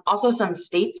 Also, some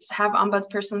states have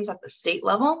ombudspersons at the state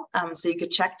level, so you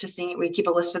could check to see. We keep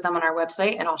a list of them on our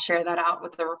website, and I'll share that out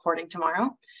with the recording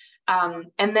tomorrow.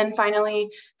 And then finally,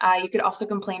 you could also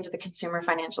complain to the Consumer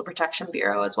Financial Protection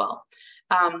Bureau as well.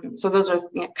 So those are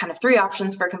kind of 3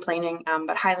 options for complaining,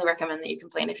 but highly recommend that you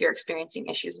complain if you're experiencing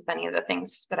issues with any of the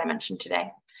things that I mentioned today.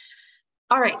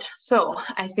 All right, so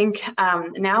I think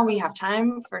now we have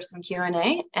time for some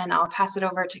Q&A, and I'll pass it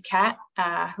over to Kat,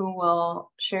 who will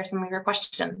share some of your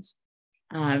questions.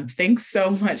 Thanks so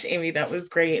much, Amy. That was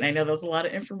great. And I know that was a lot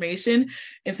of information.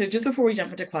 And so just before we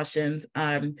jump into questions,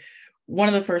 one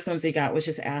of the first ones they got was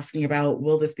just asking about,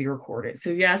 will this be recorded?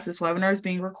 So yes, this webinar is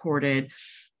being recorded.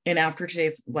 And after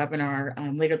today's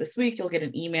webinar, later this week, you'll get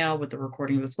an email with the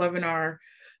recording of this webinar,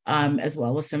 as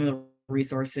well as some of the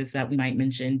resources that we might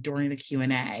mention during the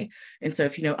Q&A. And so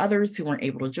if you know others who weren't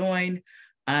able to join,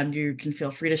 you can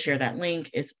feel free to share that link.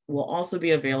 It will also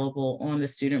be available on the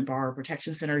Student Borrower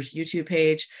Protection Center's YouTube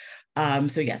page.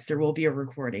 So yes, there will be a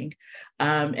recording.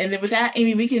 And then with that,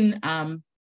 Amy, we can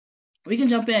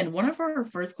jump in. One of our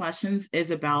first questions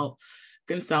is about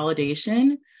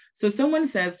consolidation. So someone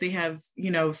says they have,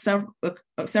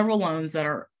 several loans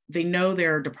that they know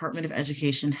they're Department of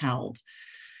Education held.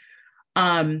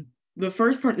 The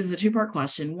first part is a 2-part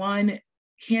question. 1,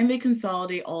 can they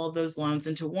consolidate all of those loans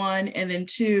into one? And then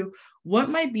 2, what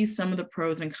might be some of the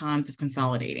pros and cons of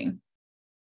consolidating?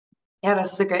 Yeah,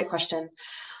 this is a great question.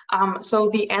 So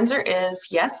the answer is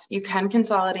yes, you can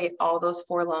consolidate all those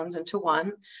 4 loans into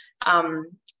one.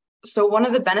 So one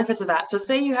of the benefits of that, so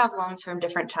say you have loans from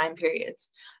different time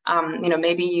periods.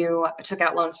 Maybe you took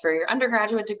out loans for your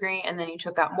undergraduate degree and then you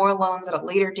took out more loans at a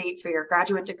later date for your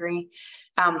graduate degree.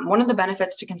 One of the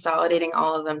benefits to consolidating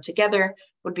all of them together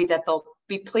would be that they'll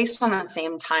be placed on the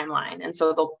same timeline. And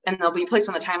so they'll be placed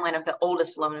on the timeline of the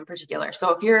oldest loan in particular.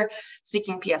 So if you're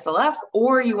seeking PSLF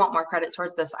or you want more credit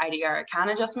towards this IDR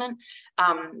account adjustment,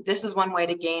 this is one way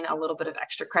to gain a little bit of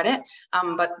extra credit.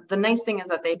 But the nice thing is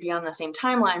that they'd be on the same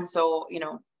timeline. So,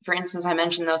 for instance, I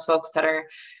mentioned those folks that are,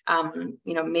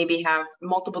 maybe have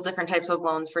multiple different types of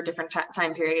loans for different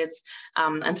time periods.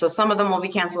 And so some of them will be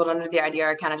canceled under the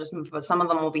IDR account adjustment, but some of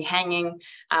them will be hanging,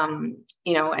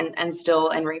 and still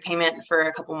in repayment for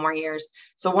a couple more years.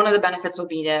 So one of the benefits would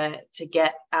be to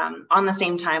get on the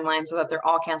same timeline so that they're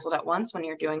all canceled at once when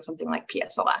you're doing something like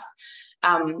PSLF.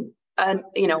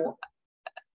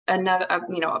 Another,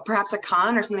 perhaps a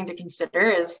con or something to consider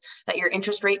is that your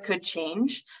interest rate could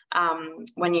change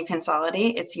when you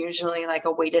consolidate. It's usually like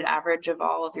a weighted average of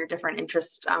all of your different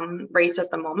interest rates at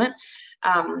the moment.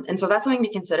 And so that's something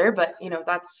to consider, but,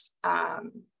 that's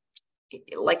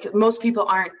like most people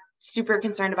aren't super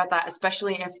concerned about that,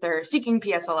 especially if they're seeking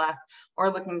PSLF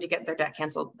or looking to get their debt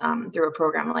canceled through a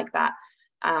program like that.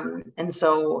 And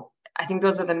so I think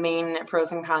those are the main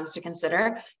pros and cons to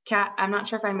consider. Kat, I'm not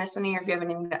sure if I missed any or if you have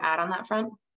anything to add on that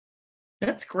front.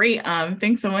 That's great.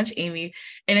 Thanks so much, Amy.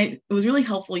 And it was really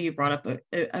helpful you brought up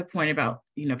a point about,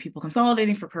 people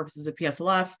consolidating for purposes of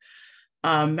PSLF.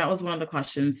 That was one of the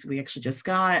questions we actually just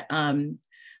got.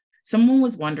 Someone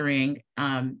was wondering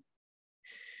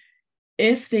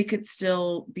if they could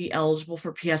still be eligible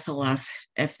for PSLF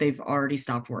if they've already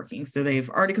stopped working. So they've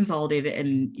already consolidated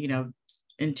and,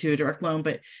 into a direct loan,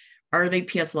 but are they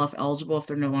PSLF eligible if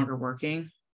they're no longer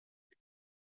working?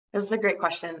 This is a great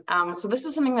question. So this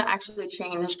is something that actually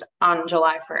changed on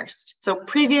July 1st. So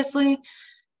previously,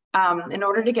 in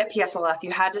order to get PSLF,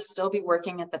 you had to still be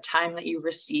working at the time that you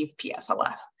receive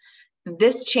PSLF.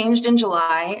 This changed in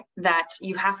July that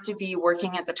you have to be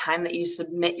working at the time that you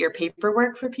submit your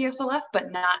paperwork for PSLF,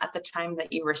 but not at the time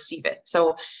that you receive it.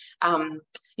 So,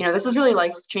 this is really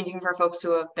life-changing for folks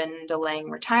who have been delaying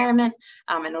retirement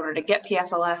in order to get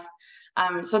PSLF.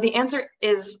 So the answer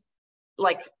is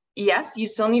yes, you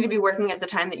still need to be working at the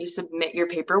time that you submit your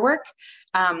paperwork.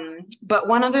 But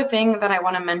one other thing that I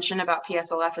want to mention about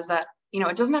PSLF is that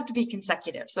it doesn't have to be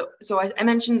consecutive. So I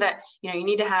mentioned that, you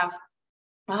need to have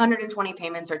 120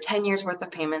 payments or 10 years worth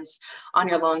of payments on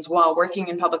your loans while working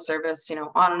in public service,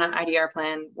 on an IDR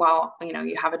plan while,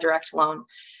 you have a direct loan.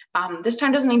 This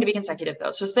time doesn't need to be consecutive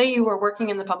though. So say you were working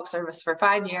in the public service for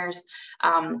 5 years,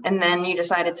 and then you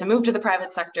decided to move to the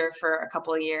private sector for a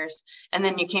couple of years, and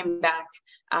then you came back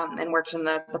and worked in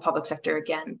the public sector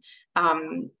again.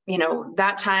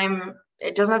 That time,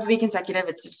 it doesn't have to be consecutive,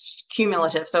 it's just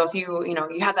cumulative. So if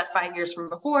you had that 5 years from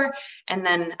before, and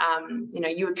then,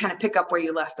 you would kind of pick up where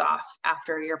you left off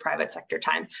after your private sector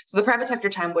time. So the private sector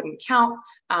time wouldn't count,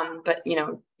 but you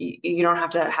don't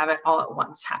have to have it all at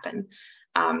once happen.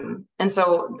 And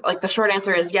so the short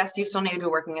answer is yes, you still need to be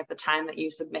working at the time that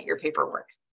you submit your paperwork.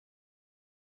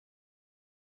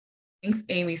 Thanks,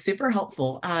 Amy. Super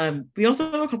helpful. We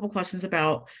also have a couple questions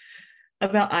about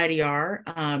IDR.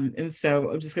 And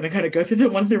so I'm just going to kind of go through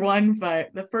them one through one.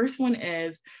 But the first one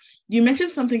is, you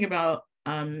mentioned something about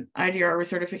IDR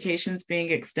recertifications being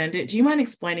extended. Do you mind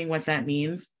explaining what that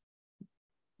means?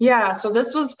 Yeah, so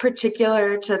this was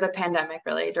particular to the pandemic,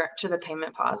 really, to the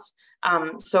payment pause.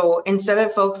 So instead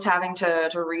of folks having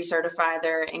to recertify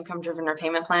their income-driven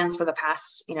repayment plans for the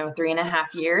past,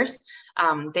 3.5 years,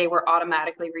 they were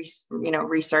automatically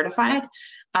recertified.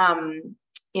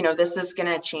 This is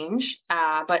going to change,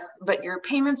 but your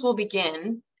payments will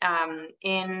begin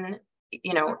in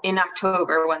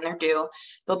October when they're due.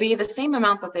 They'll be the same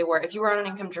amount that they were if you were on an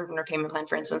income-driven repayment plan,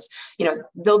 for instance.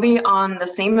 They'll be on the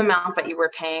same amount that you were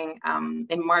paying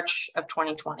in March of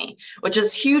 2020, which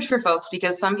is huge for folks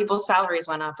because some people's salaries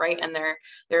went up, right? And their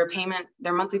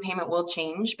monthly payment will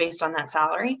change based on that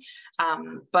salary.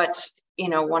 But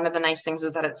one of the nice things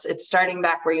is that it's starting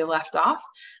back where you left off,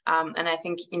 and I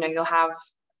think you'll have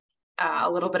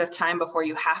a little bit of time before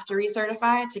you have to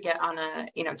recertify to get on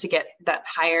to get that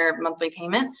higher monthly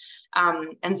payment.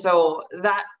 And so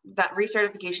that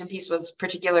recertification piece was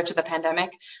particular to the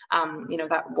pandemic.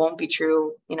 That won't be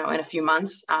true, in a few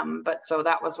months. But so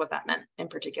that was what that meant in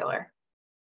particular.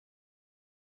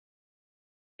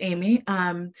 Amy,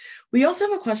 we also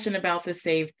have a question about the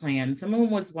SAVE plan.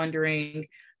 Someone was wondering,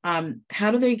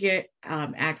 how do they get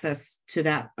access to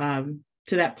that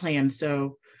plan?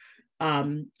 So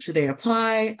should they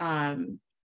apply,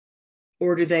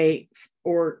 or do they,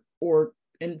 or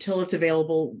until it's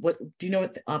available, what do you know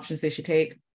what the options they should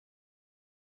take?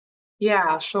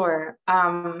 Yeah, sure.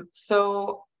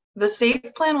 So the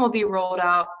SAVE plan will be rolled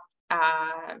out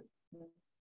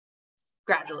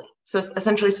gradually. So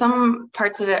essentially some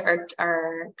parts of it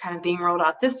are kind of being rolled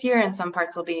out this year, and some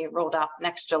parts will be rolled out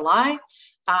next July.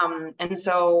 And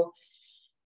so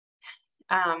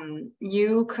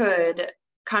you could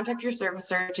contact your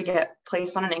servicer to get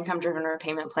placed on an income-driven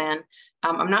repayment plan.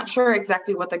 I'm not sure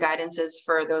exactly what the guidance is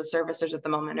for those servicers at the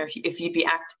moment, or if you'd be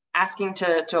asking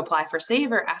to apply for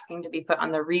SAVE or asking to be put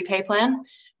on the REPAY plan,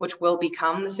 which will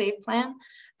become the SAVE plan.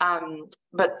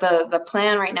 But the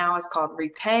plan right now is called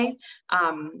REPAY,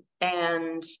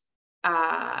 and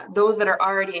those that are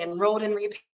already enrolled in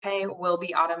REPAY will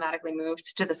be automatically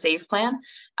moved to the SAVE plan.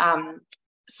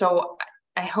 So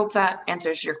I hope that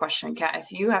answers your question, Kat.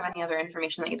 If you have any other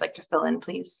information that you'd like to fill in,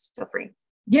 please feel free.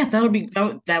 Yeah,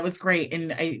 that was great.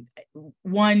 And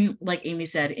like Amy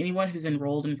said, anyone who's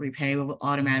enrolled in REPAY will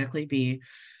automatically be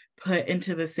put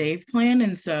into the SAVE plan.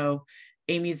 And so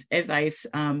Amy's advice,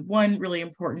 one really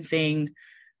important thing,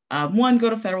 go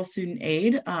to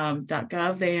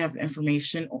federalstudentaid.gov. They have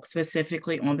information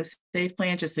specifically on the SAVE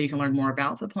plan, just so you can learn more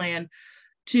about the plan.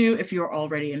 2, if you're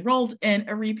already enrolled in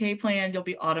a REPAY plan, you'll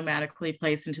be automatically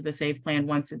placed into the SAVE plan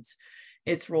once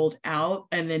it's rolled out.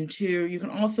 And then 2, you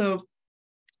can also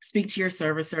speak to your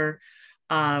servicer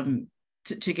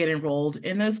to get enrolled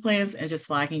in those plans, and just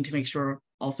flagging to make sure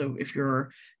also if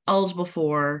you're eligible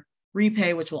for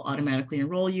REPAY, which will automatically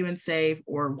enroll you in SAVE,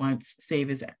 or once SAVE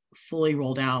is fully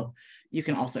rolled out, you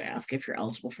can also ask if you're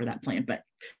eligible for that plan. But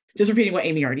just repeating what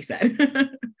Amy already said.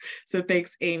 So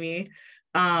thanks, Amy.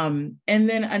 And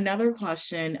then another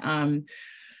question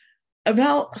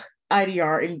about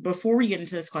IDR. And before we get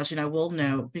into this question, I will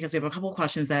note, because we have a couple of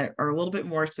questions that are a little bit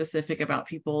more specific about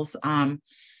people's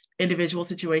individual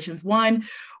situations. 1,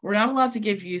 we're not allowed to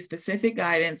give you specific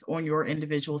guidance on your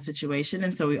individual situation.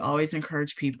 And so we always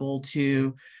encourage people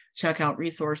to check out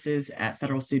resources at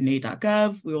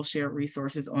federalstudentaid.gov. We will share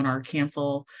resources on our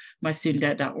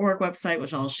cancelmystudentdebt.org website,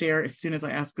 which I'll share as soon as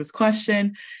I ask this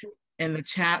question in the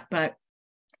chat. But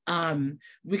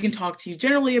we can talk to you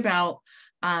generally about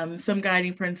some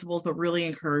guiding principles, but really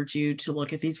encourage you to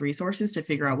look at these resources to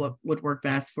figure out what would work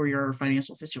best for your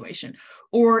financial situation.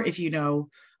 Or if you know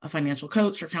a financial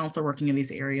coach or counselor working in these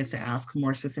areas, to ask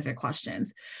more specific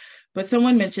questions. But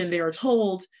someone mentioned they were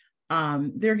told,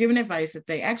 they're given advice that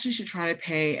they actually should try to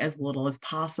pay as little as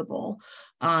possible.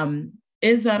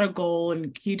 Is that a goal?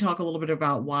 And can you talk a little bit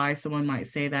about why someone might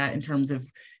say that in terms of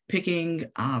picking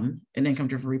an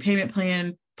income-driven repayment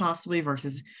plan possibly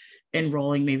versus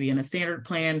enrolling maybe in a standard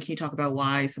plan? Can you talk about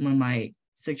why someone might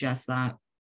suggest that?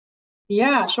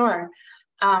 Yeah, sure.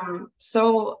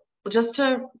 So just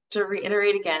to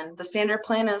reiterate again, the standard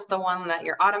plan is the one that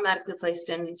you're automatically placed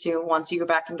into once you go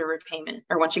back into repayment,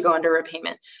 or once you go into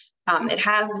repayment. It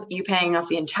has you paying off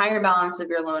the entire balance of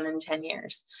your loan in 10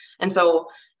 years. And so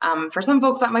for some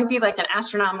folks, that might be like an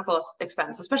astronomical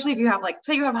expense, especially if you have, like,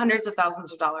 say you have hundreds of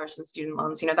thousands of dollars in student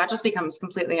loans, that just becomes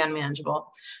completely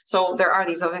unmanageable. So there are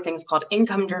these other things called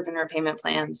income-driven repayment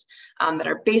plans that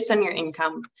are based on your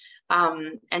income.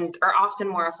 And are often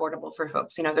more affordable for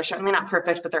folks. They're certainly not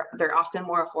perfect, but they're often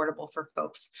more affordable for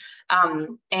folks.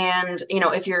 And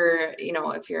if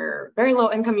you're very low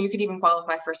income, you could even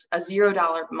qualify for a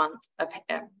 $0 month, a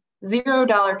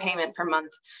 $0 payment per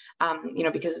month,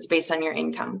 because it's based on your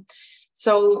income.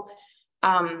 So,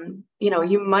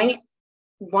 you might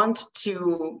want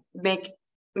to make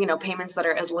payments that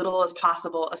are as little as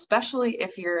possible, especially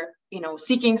if you're,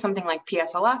 seeking something like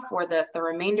PSLF, where the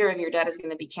remainder of your debt is going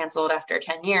to be canceled after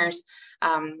 10 years,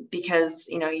 because,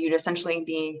 you'd essentially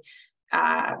be,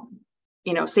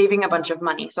 saving a bunch of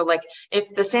money. So like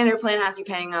if the standard plan has you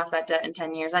paying off that debt in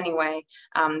 10 years anyway,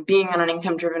 being on an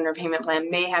income-driven repayment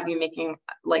plan may have you making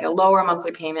like a lower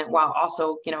monthly payment while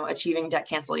also, achieving debt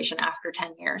cancellation after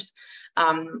 10 years.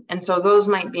 And so those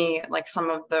might be like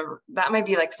that might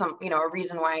be like some, a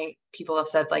reason why people have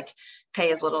said like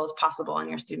pay as little as possible on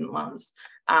your student loans.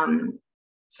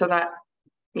 So that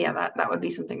would be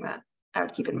something that I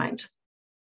would keep in mind.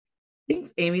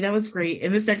 Thanks, Amy. That was great.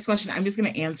 And this next question, I'm just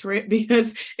going to answer it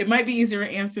because it might be easier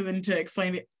to answer than to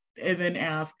explain it and then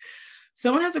ask.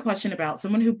 Someone has a question about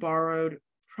someone who borrowed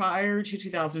prior to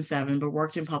 2007, but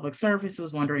worked in public service,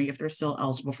 was wondering if they're still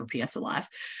eligible for PSLF.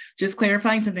 Just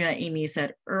clarifying something that Amy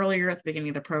said earlier at the beginning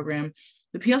of the program,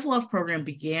 the PSLF program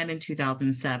began in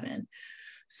 2007.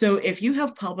 So if you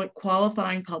have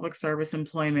qualifying public service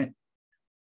employment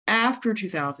after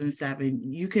 2007,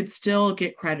 you could still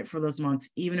get credit for those months,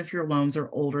 even if your loans are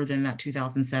older than that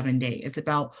 2007 date. It's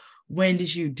about when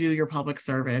did you do your public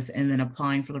service and then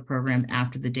applying for the program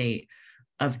after the date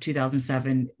of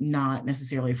 2007, not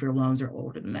necessarily if your loans are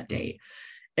older than that date.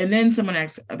 And then someone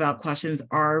asked about questions,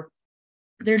 are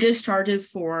there discharges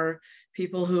for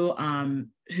people who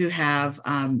have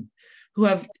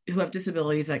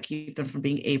disabilities that keep them from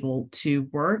being able to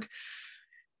work?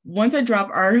 Once I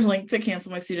drop our link to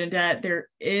cancel my student debt, there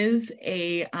is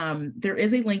a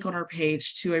link on our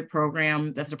page to a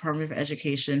program that the Department of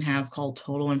Education has called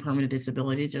Total and Permanent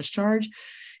Disability Discharge.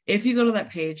 If you go to that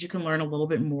page, you can learn a little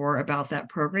bit more about that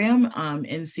program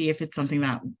and see if it's something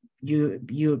that you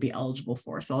would be eligible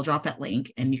for. So I'll drop that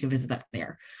link and you can visit that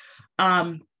there.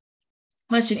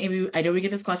 Question, Amy, I know we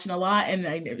get this question a lot, and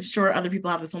I'm sure other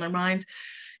people have this on their minds.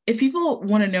 If people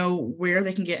want to know where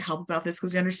they can get help about this,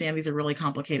 because we understand these are really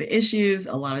complicated issues,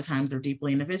 a lot of times they're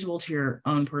deeply individual to your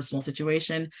own personal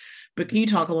situation, but can you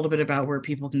talk a little bit about where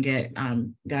people can get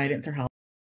guidance or help?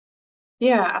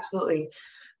 Yeah, absolutely.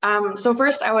 So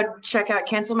first, I would check out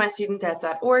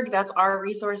cancelmystudentdebt.org. That's our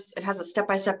resource. It has a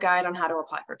step-by-step guide on how to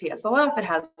apply for PSLF. It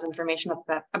has information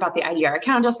about the IDR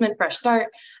account adjustment, fresh start,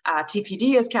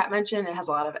 TPD, as Kat mentioned. It has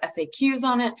a lot of FAQs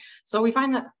on it. So we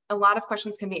find that a lot of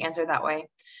questions can be answered that way.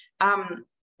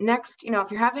 Next,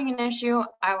 if you're having an issue,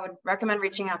 I would recommend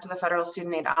reaching out to the Federal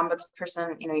Student Aid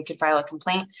Ombudsperson. You could file a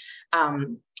complaint,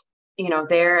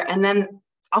 there, and then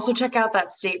also check out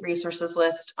that state resources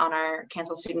list on our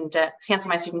Cancel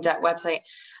My Student Debt website,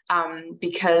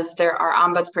 because there are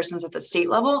ombudspersons at the state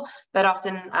level that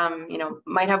often,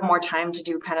 might have more time to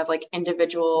do kind of like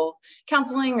individual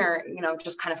counseling or,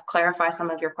 just kind of clarify some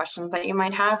of your questions that you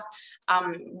might have.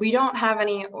 We don't have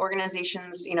any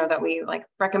organizations, that we like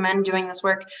recommend doing this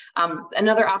work.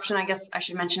 Another option, I guess I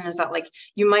should mention, is that like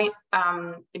you might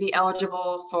be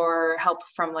eligible for help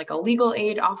from like a legal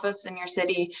aid office in your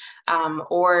city,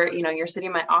 or your city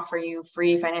might offer you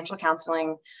free financial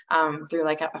counseling through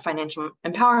like a financial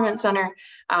empowerment center.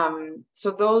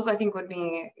 So those, I think, would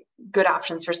be good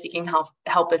options for seeking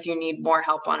help if you need more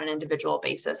help on an individual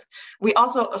basis. We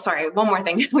also, one more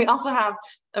thing. We also have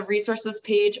a resources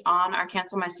page on our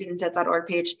cancelmystudentdebt.org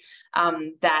page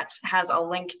that has a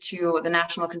link to the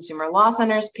National Consumer Law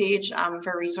Center's page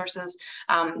for resources,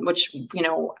 which,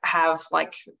 have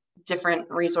like different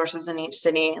resources in each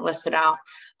city listed out.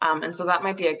 And so that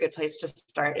might be a good place to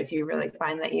start if you really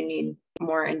find that you need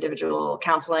more individual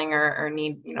counseling or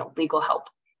need, legal help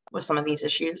with some of these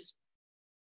issues.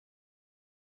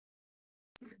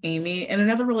 Amy. And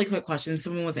another really quick question,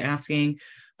 someone was asking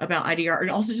about IDR,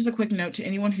 and also just a quick note to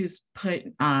anyone who's put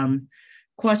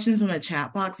questions in the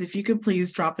chat box, if you could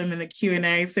please drop them in the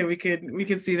Q&A so we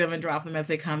could see them and drop them as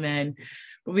they come in.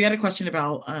 But we had a question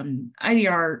about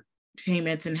IDR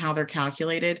payments and how they're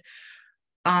calculated,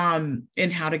 and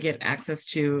how to get access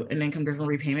to an income-driven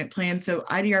repayment plan. So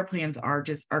IDR plans are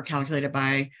calculated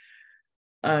by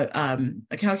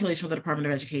a calculation with the Department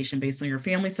of Education based on your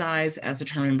family size as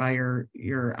determined by your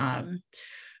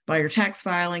tax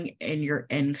filing and your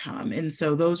income. And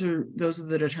so those are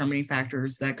the determining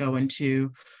factors that go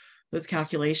into those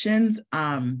calculations.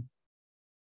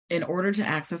 In order to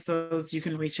access those, you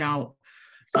can reach out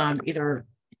either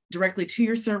directly to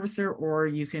your servicer, or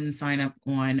you can sign up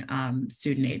on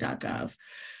studentaid.gov.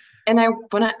 And I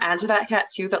want to add to that, Kat,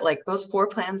 too, that like those 4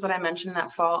 plans that I mentioned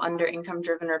that fall under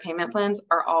income-driven repayment plans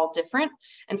are all different.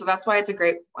 And so that's why it's a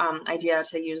great idea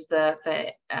to use the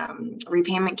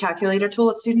repayment calculator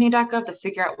tool at studentaid.gov to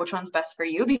figure out which one's best for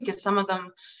you, because some of them,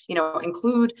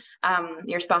 include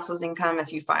your spouse's income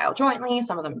if you file jointly,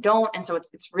 some of them don't. And so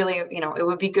it's really, it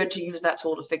would be good to use that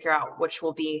tool to figure out which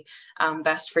will be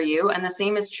best for you. And the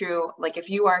same is true, like if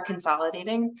you are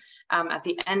consolidating, at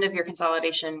the end of your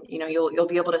consolidation, you'll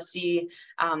be able to see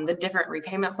the different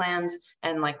repayment plans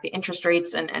and like the interest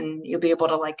rates, and you'll be able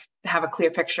to like have a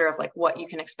clear picture of like what you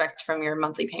can expect from your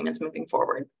monthly payments moving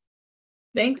forward.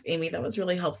 Thanks, Amy. That was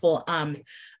really helpful.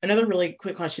 Another really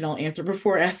quick question I'll answer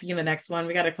before asking you the next one.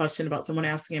 We got a question about someone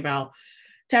asking about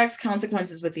tax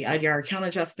consequences with the IDR account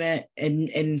adjustment and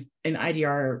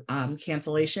IDR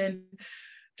cancellation.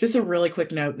 Just a really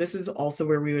quick note. This is also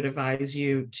where we would advise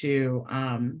you to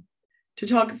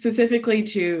talk specifically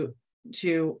to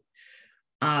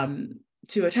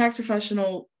a tax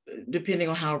professional, depending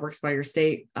on how it works by your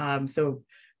state. So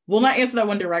we'll not answer that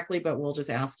one directly, but we'll just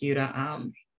ask you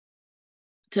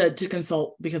to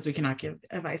consult, because we cannot give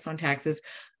advice on taxes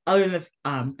other than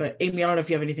but Amy, I don't know if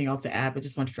you have anything else to add, but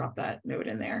just want to drop that note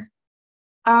in there.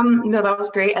 No, that was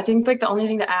great. I think like the only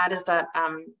thing to add is that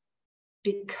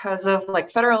because of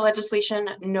like federal legislation,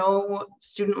 no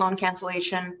student loan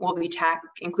cancellation will be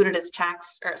included as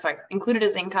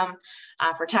income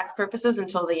for tax purposes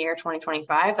until the year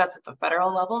 2025. That's at the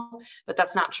federal level, but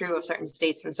that's not true of certain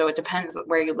states. And so it depends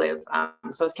where you live.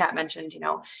 So as Kat mentioned,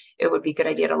 it would be a good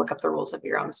idea to look up the rules of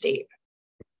your own state.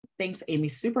 Thanks, Amy.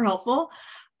 Super helpful.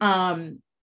 And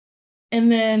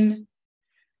then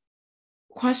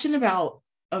question about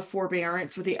a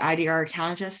forbearance with the IDR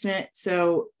account adjustment.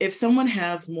 So if someone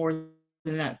has more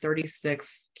than that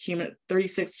 36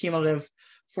 cumulative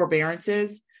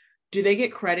forbearances, do they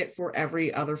get credit for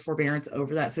every other forbearance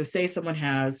over that? So say someone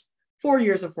has 4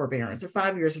 years of forbearance or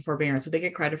 5 years of forbearance, would they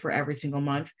get credit for every single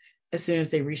month as soon as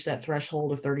they reach that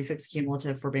threshold of 36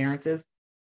 cumulative forbearances?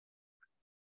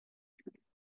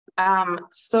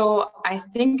 So I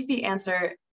think the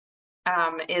answer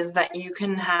is that you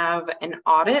can have an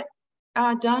audit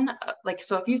done.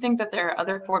 So if you think that there are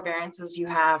other forbearances you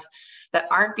have that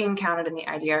aren't being counted in the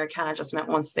IDR account adjustment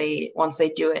once they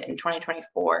do it in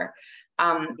 2024,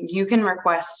 you can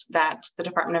request that the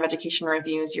Department of Education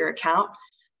reviews your account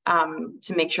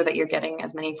to make sure that you're getting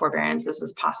as many forbearances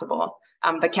as possible.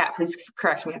 But Kat, please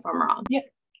correct me if I'm wrong. Yeah,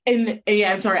 and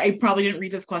yeah, I'm sorry, I probably didn't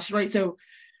read this question right. So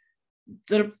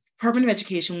the Department of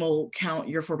Education will count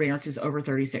your forbearances over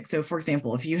 36. So for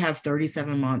example, if you have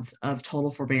 37 months of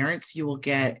total forbearance, you will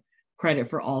get credit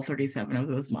for all 37 of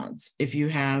those months. If you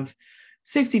have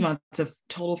 60 months of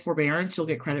total forbearance, you'll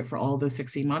get credit for all those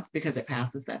 60 months because it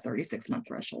passes that 36-month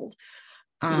threshold.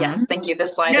 Yes, thank you.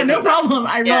 This slide. Yeah, no problem.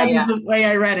 I read it the way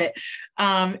I read it.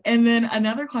 And then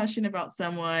another question about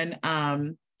someone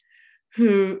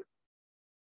who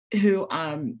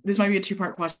this might be a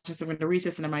 2-part question, so I'm going to read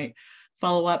this and I might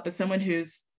follow up, but someone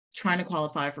who's trying to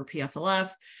qualify for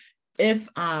PSLF, if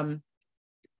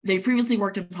they previously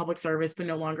worked in public service, but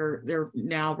they're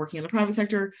now working in the private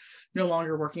sector, no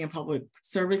longer working in public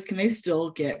service, can they still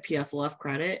get PSLF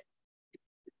credit?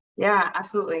 Yeah,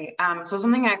 absolutely. So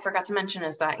something I forgot to mention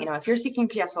is that, if you're seeking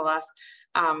PSLF,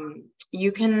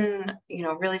 you can,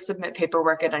 really submit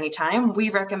paperwork at any time. We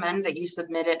recommend that you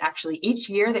submit it actually each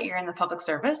year that you're in the public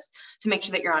service to make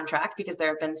sure that you're on track, because there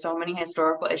have been so many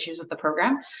historical issues with the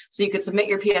program. So you could submit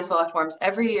your PSLF forms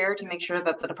every year to make sure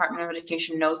that the Department of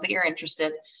Education knows that you're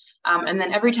interested. And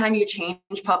then every time you change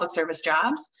public service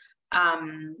jobs,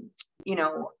 you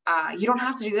don't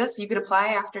have to do this. You could apply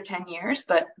after 10 years,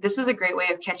 but this is a great way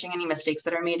of catching any mistakes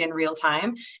that are made in real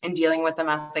time and dealing with them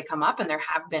as they come up. And there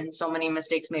have been so many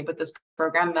mistakes made with this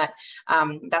program that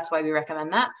that's why we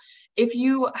recommend that. If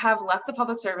you have left the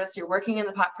public service, you're working in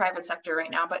the private sector right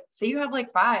now, but say you have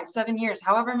like 5-7 years,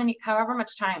 however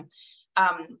much time,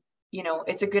 you know,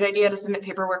 it's a good idea to submit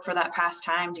paperwork for that past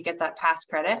time to get that past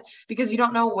credit, because you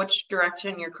don't know which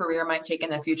direction your career might take in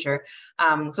the future.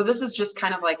 So this is just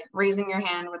kind of like raising your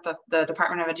hand with the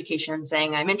Department of Education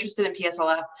saying, I'm interested in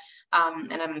PSLF,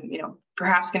 and I'm, you know,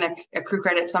 perhaps going to accrue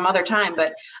credit some other time,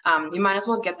 but you might as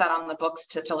well get that on the books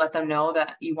to let them know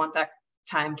that you want that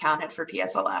time counted for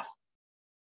PSLF.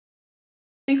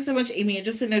 Thanks so much, Amy. And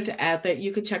just a note to add that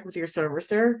you could check with your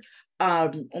servicer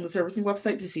on the servicing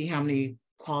website to see how many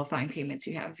qualifying payments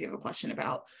you have if you have a question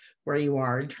about where you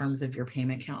are in terms of your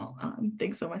payment count.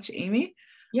 Thanks so much, Amy.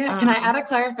 Yeah, can I add a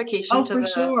clarification to the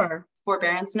sure.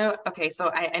 forbearance note? Okay,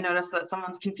 so I noticed that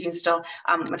someone's confused still,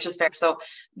 which is fair. So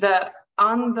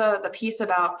on the piece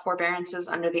about forbearances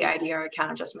under the IDR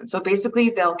account adjustment, so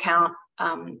basically they'll count,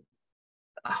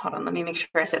 hold on, let me make sure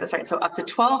I say this right. So up to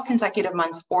 12 consecutive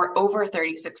months or over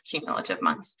 36 cumulative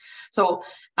months. So,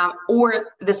 or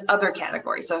this other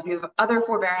category. So if you have other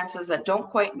forbearances that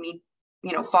don't quite meet,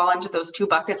 you know, fall into those two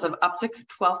buckets of up to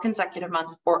 12 consecutive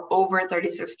months or over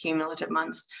 36 cumulative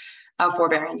months of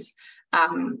forbearance,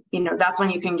 you know, that's when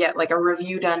you can get like a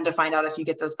review done to find out if you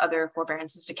get those other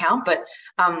forbearances to count. But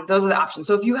those are the options.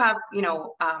 So if you have, you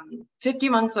know, 50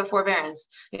 months of forbearance,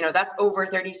 you know, that's over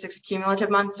 36 cumulative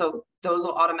months. So those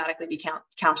will automatically be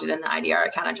counted in the IDR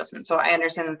account adjustment. So I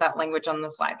understand that language on the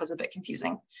slide was a bit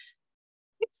confusing.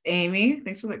 Thanks, Amy.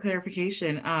 Thanks for that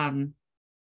clarification.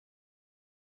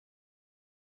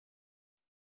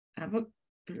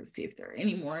 Let's see if there are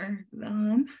any more.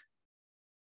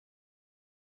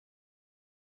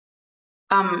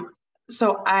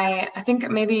 So I think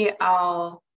maybe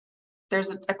there's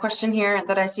a question here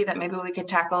that I see that maybe we could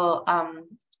tackle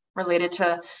related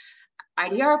to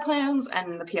IDR plans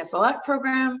and the PSLF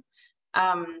program.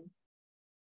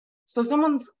 So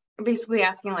someone's basically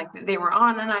asking, like, they were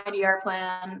on an IDR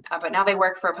plan, but now they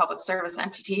work for a public service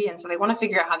entity. And so they want to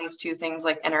figure out how these two things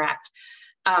like interact.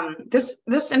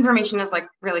 This information is like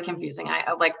really confusing.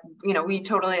 I like, you know, we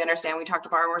totally understand. We talk to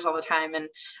borrowers all the time, and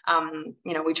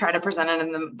you know, we try to present it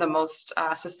in the most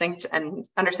succinct and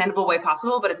understandable way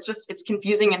possible, but it's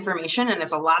confusing information, and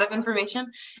it's a lot of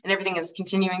information, and everything is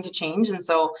continuing to change. And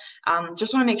so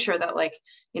just want to make sure that, like,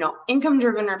 you know, income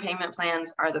driven repayment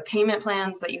plans are the payment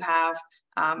plans that you have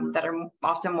that are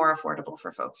often more affordable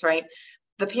for folks, right?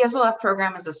 The PSLF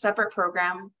program is a separate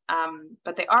program,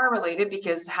 but they are related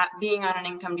because being on an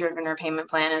income-driven repayment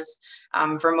plan is,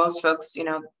 for most folks, you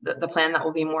know, the plan that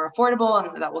will be more affordable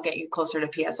and that will get you closer to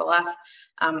PSLF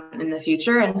in the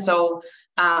future. And so,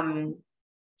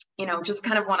 you know, just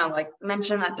kind of want to like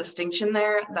mention that distinction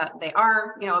there, that they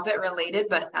are, you know, a bit related,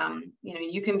 but, you know,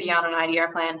 you can be on an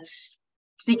IDR plan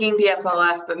seeking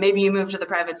PSLF, but maybe you move to the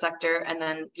private sector, and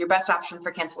then your best option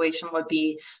for cancellation would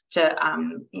be to,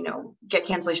 you know, get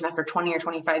cancellation after 20 or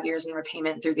 25 years in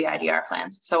repayment through the IDR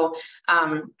plans. So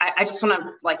I just want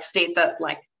to like state that,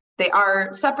 like, they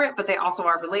are separate, but they also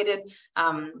are related.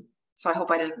 So I hope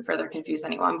I didn't further confuse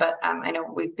anyone, but I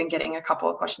know we've been getting a couple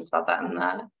of questions about that in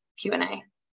the Q&A.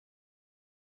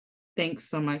 Thanks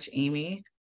so much, Amy.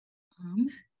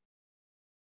 I'm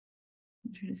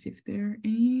trying to see if there are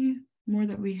any more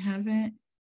that we haven't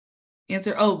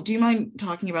answered. Oh, do you mind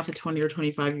talking about the 20 or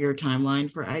 25 year timeline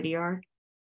for IDR?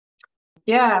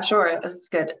 Yeah, sure. That's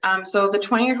good. So the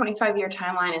 20 or 25 year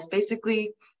timeline is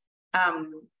basically,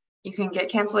 you can get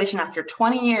cancellation after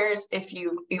 20 years if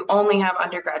you only have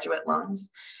undergraduate loans.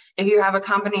 If you have a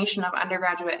combination of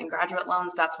undergraduate and graduate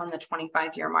loans, that's when the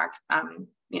 25-year mark,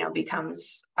 you know,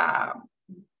 becomes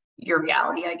your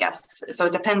reality, I guess. So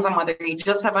it depends on whether you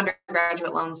just have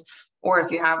undergraduate loans or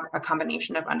if you have a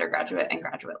combination of undergraduate and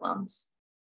graduate loans.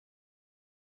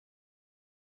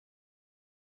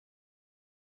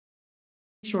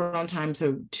 Short on time,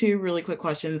 so two really quick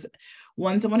questions.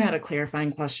 One, someone had a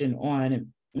clarifying question on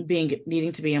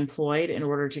needing to be employed in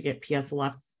order to get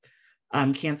PSLF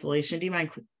cancellation. Do you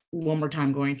mind one more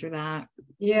time going through that?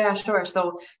 Yeah, sure.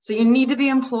 So you need to be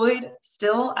employed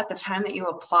still at the time that you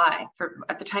apply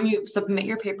at the time you submit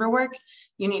your paperwork,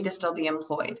 you need to still be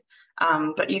employed.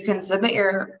 But you can submit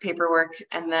your paperwork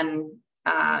and then,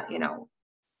 you know,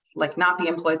 like not be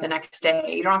employed the next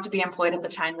day. You don't have to be employed at the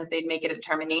time that they'd make a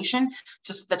determination,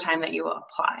 just the time that you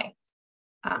apply.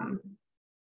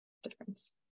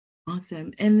 Difference.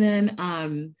 Awesome. And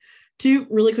then two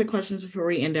really quick questions before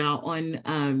we end out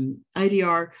on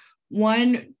IDR.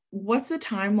 One, what's the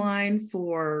timeline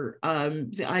for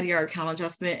the IDR account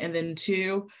adjustment? And then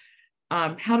two,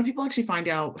 how do people actually find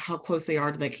out how close they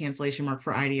are to that cancellation mark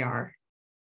for IDR?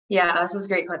 Yeah, this is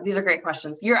great. These are great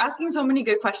questions. You're asking so many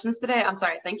good questions today. I'm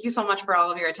sorry. Thank you so much for all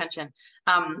of your attention.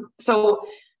 So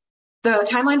The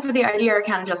timeline for the IDR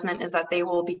account adjustment is that they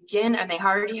will begin, and they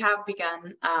already have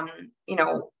begun,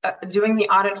 doing the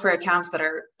audit for accounts that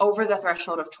are over the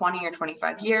threshold of 20 or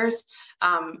 25 years.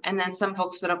 And then some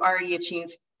folks that have already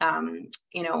achieved, the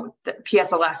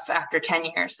PSLF after 10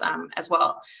 years as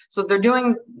well. So they're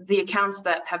doing the accounts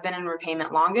that have been in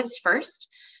repayment longest first.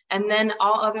 And then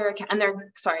all other accounts, and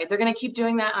they're going to keep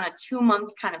doing that on a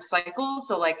 2-month kind of cycle.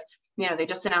 So like, they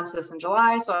just announced this in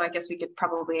July, so I guess we could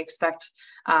probably expect,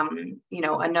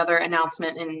 another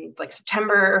announcement in like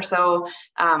September or so.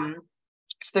 So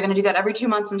they're going to do that every 2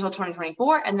 months until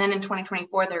 2024, and then in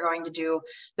 2024 they're going to do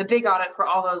the big audit for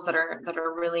all those that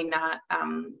are really not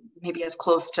maybe as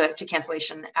close to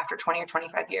cancellation after 20 or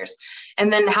 25 years.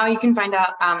 And then how you can find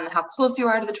out how close you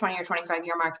are to the 20 or 25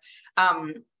 year mark.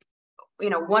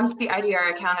 Once the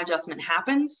IDR account adjustment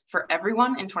happens for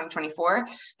everyone in 2024,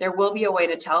 there will be a way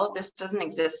to tell. This doesn't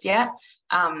exist yet.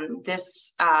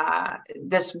 This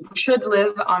should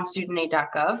live on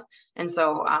studentaid.gov. And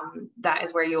so that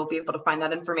is where you will be able to find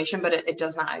that information, but it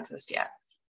does not exist yet.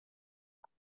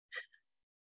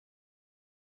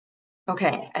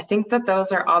 Okay, I think that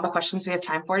those are all the questions we have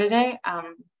time for today.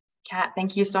 Kat,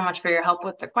 thank you so much for your help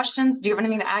with the questions. Do you have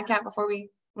anything to add, Kat, before we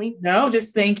leave? No,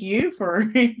 just thank you for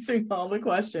answering all the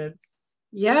questions.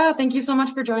 Yeah, thank you so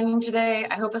much for joining today.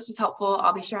 I hope this was helpful.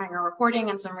 I'll be sharing a recording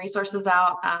and some resources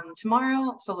out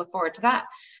tomorrow, so look forward to that.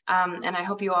 And I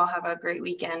hope you all have a great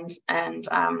weekend, and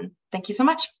thank you so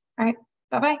much. All right,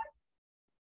 bye-bye.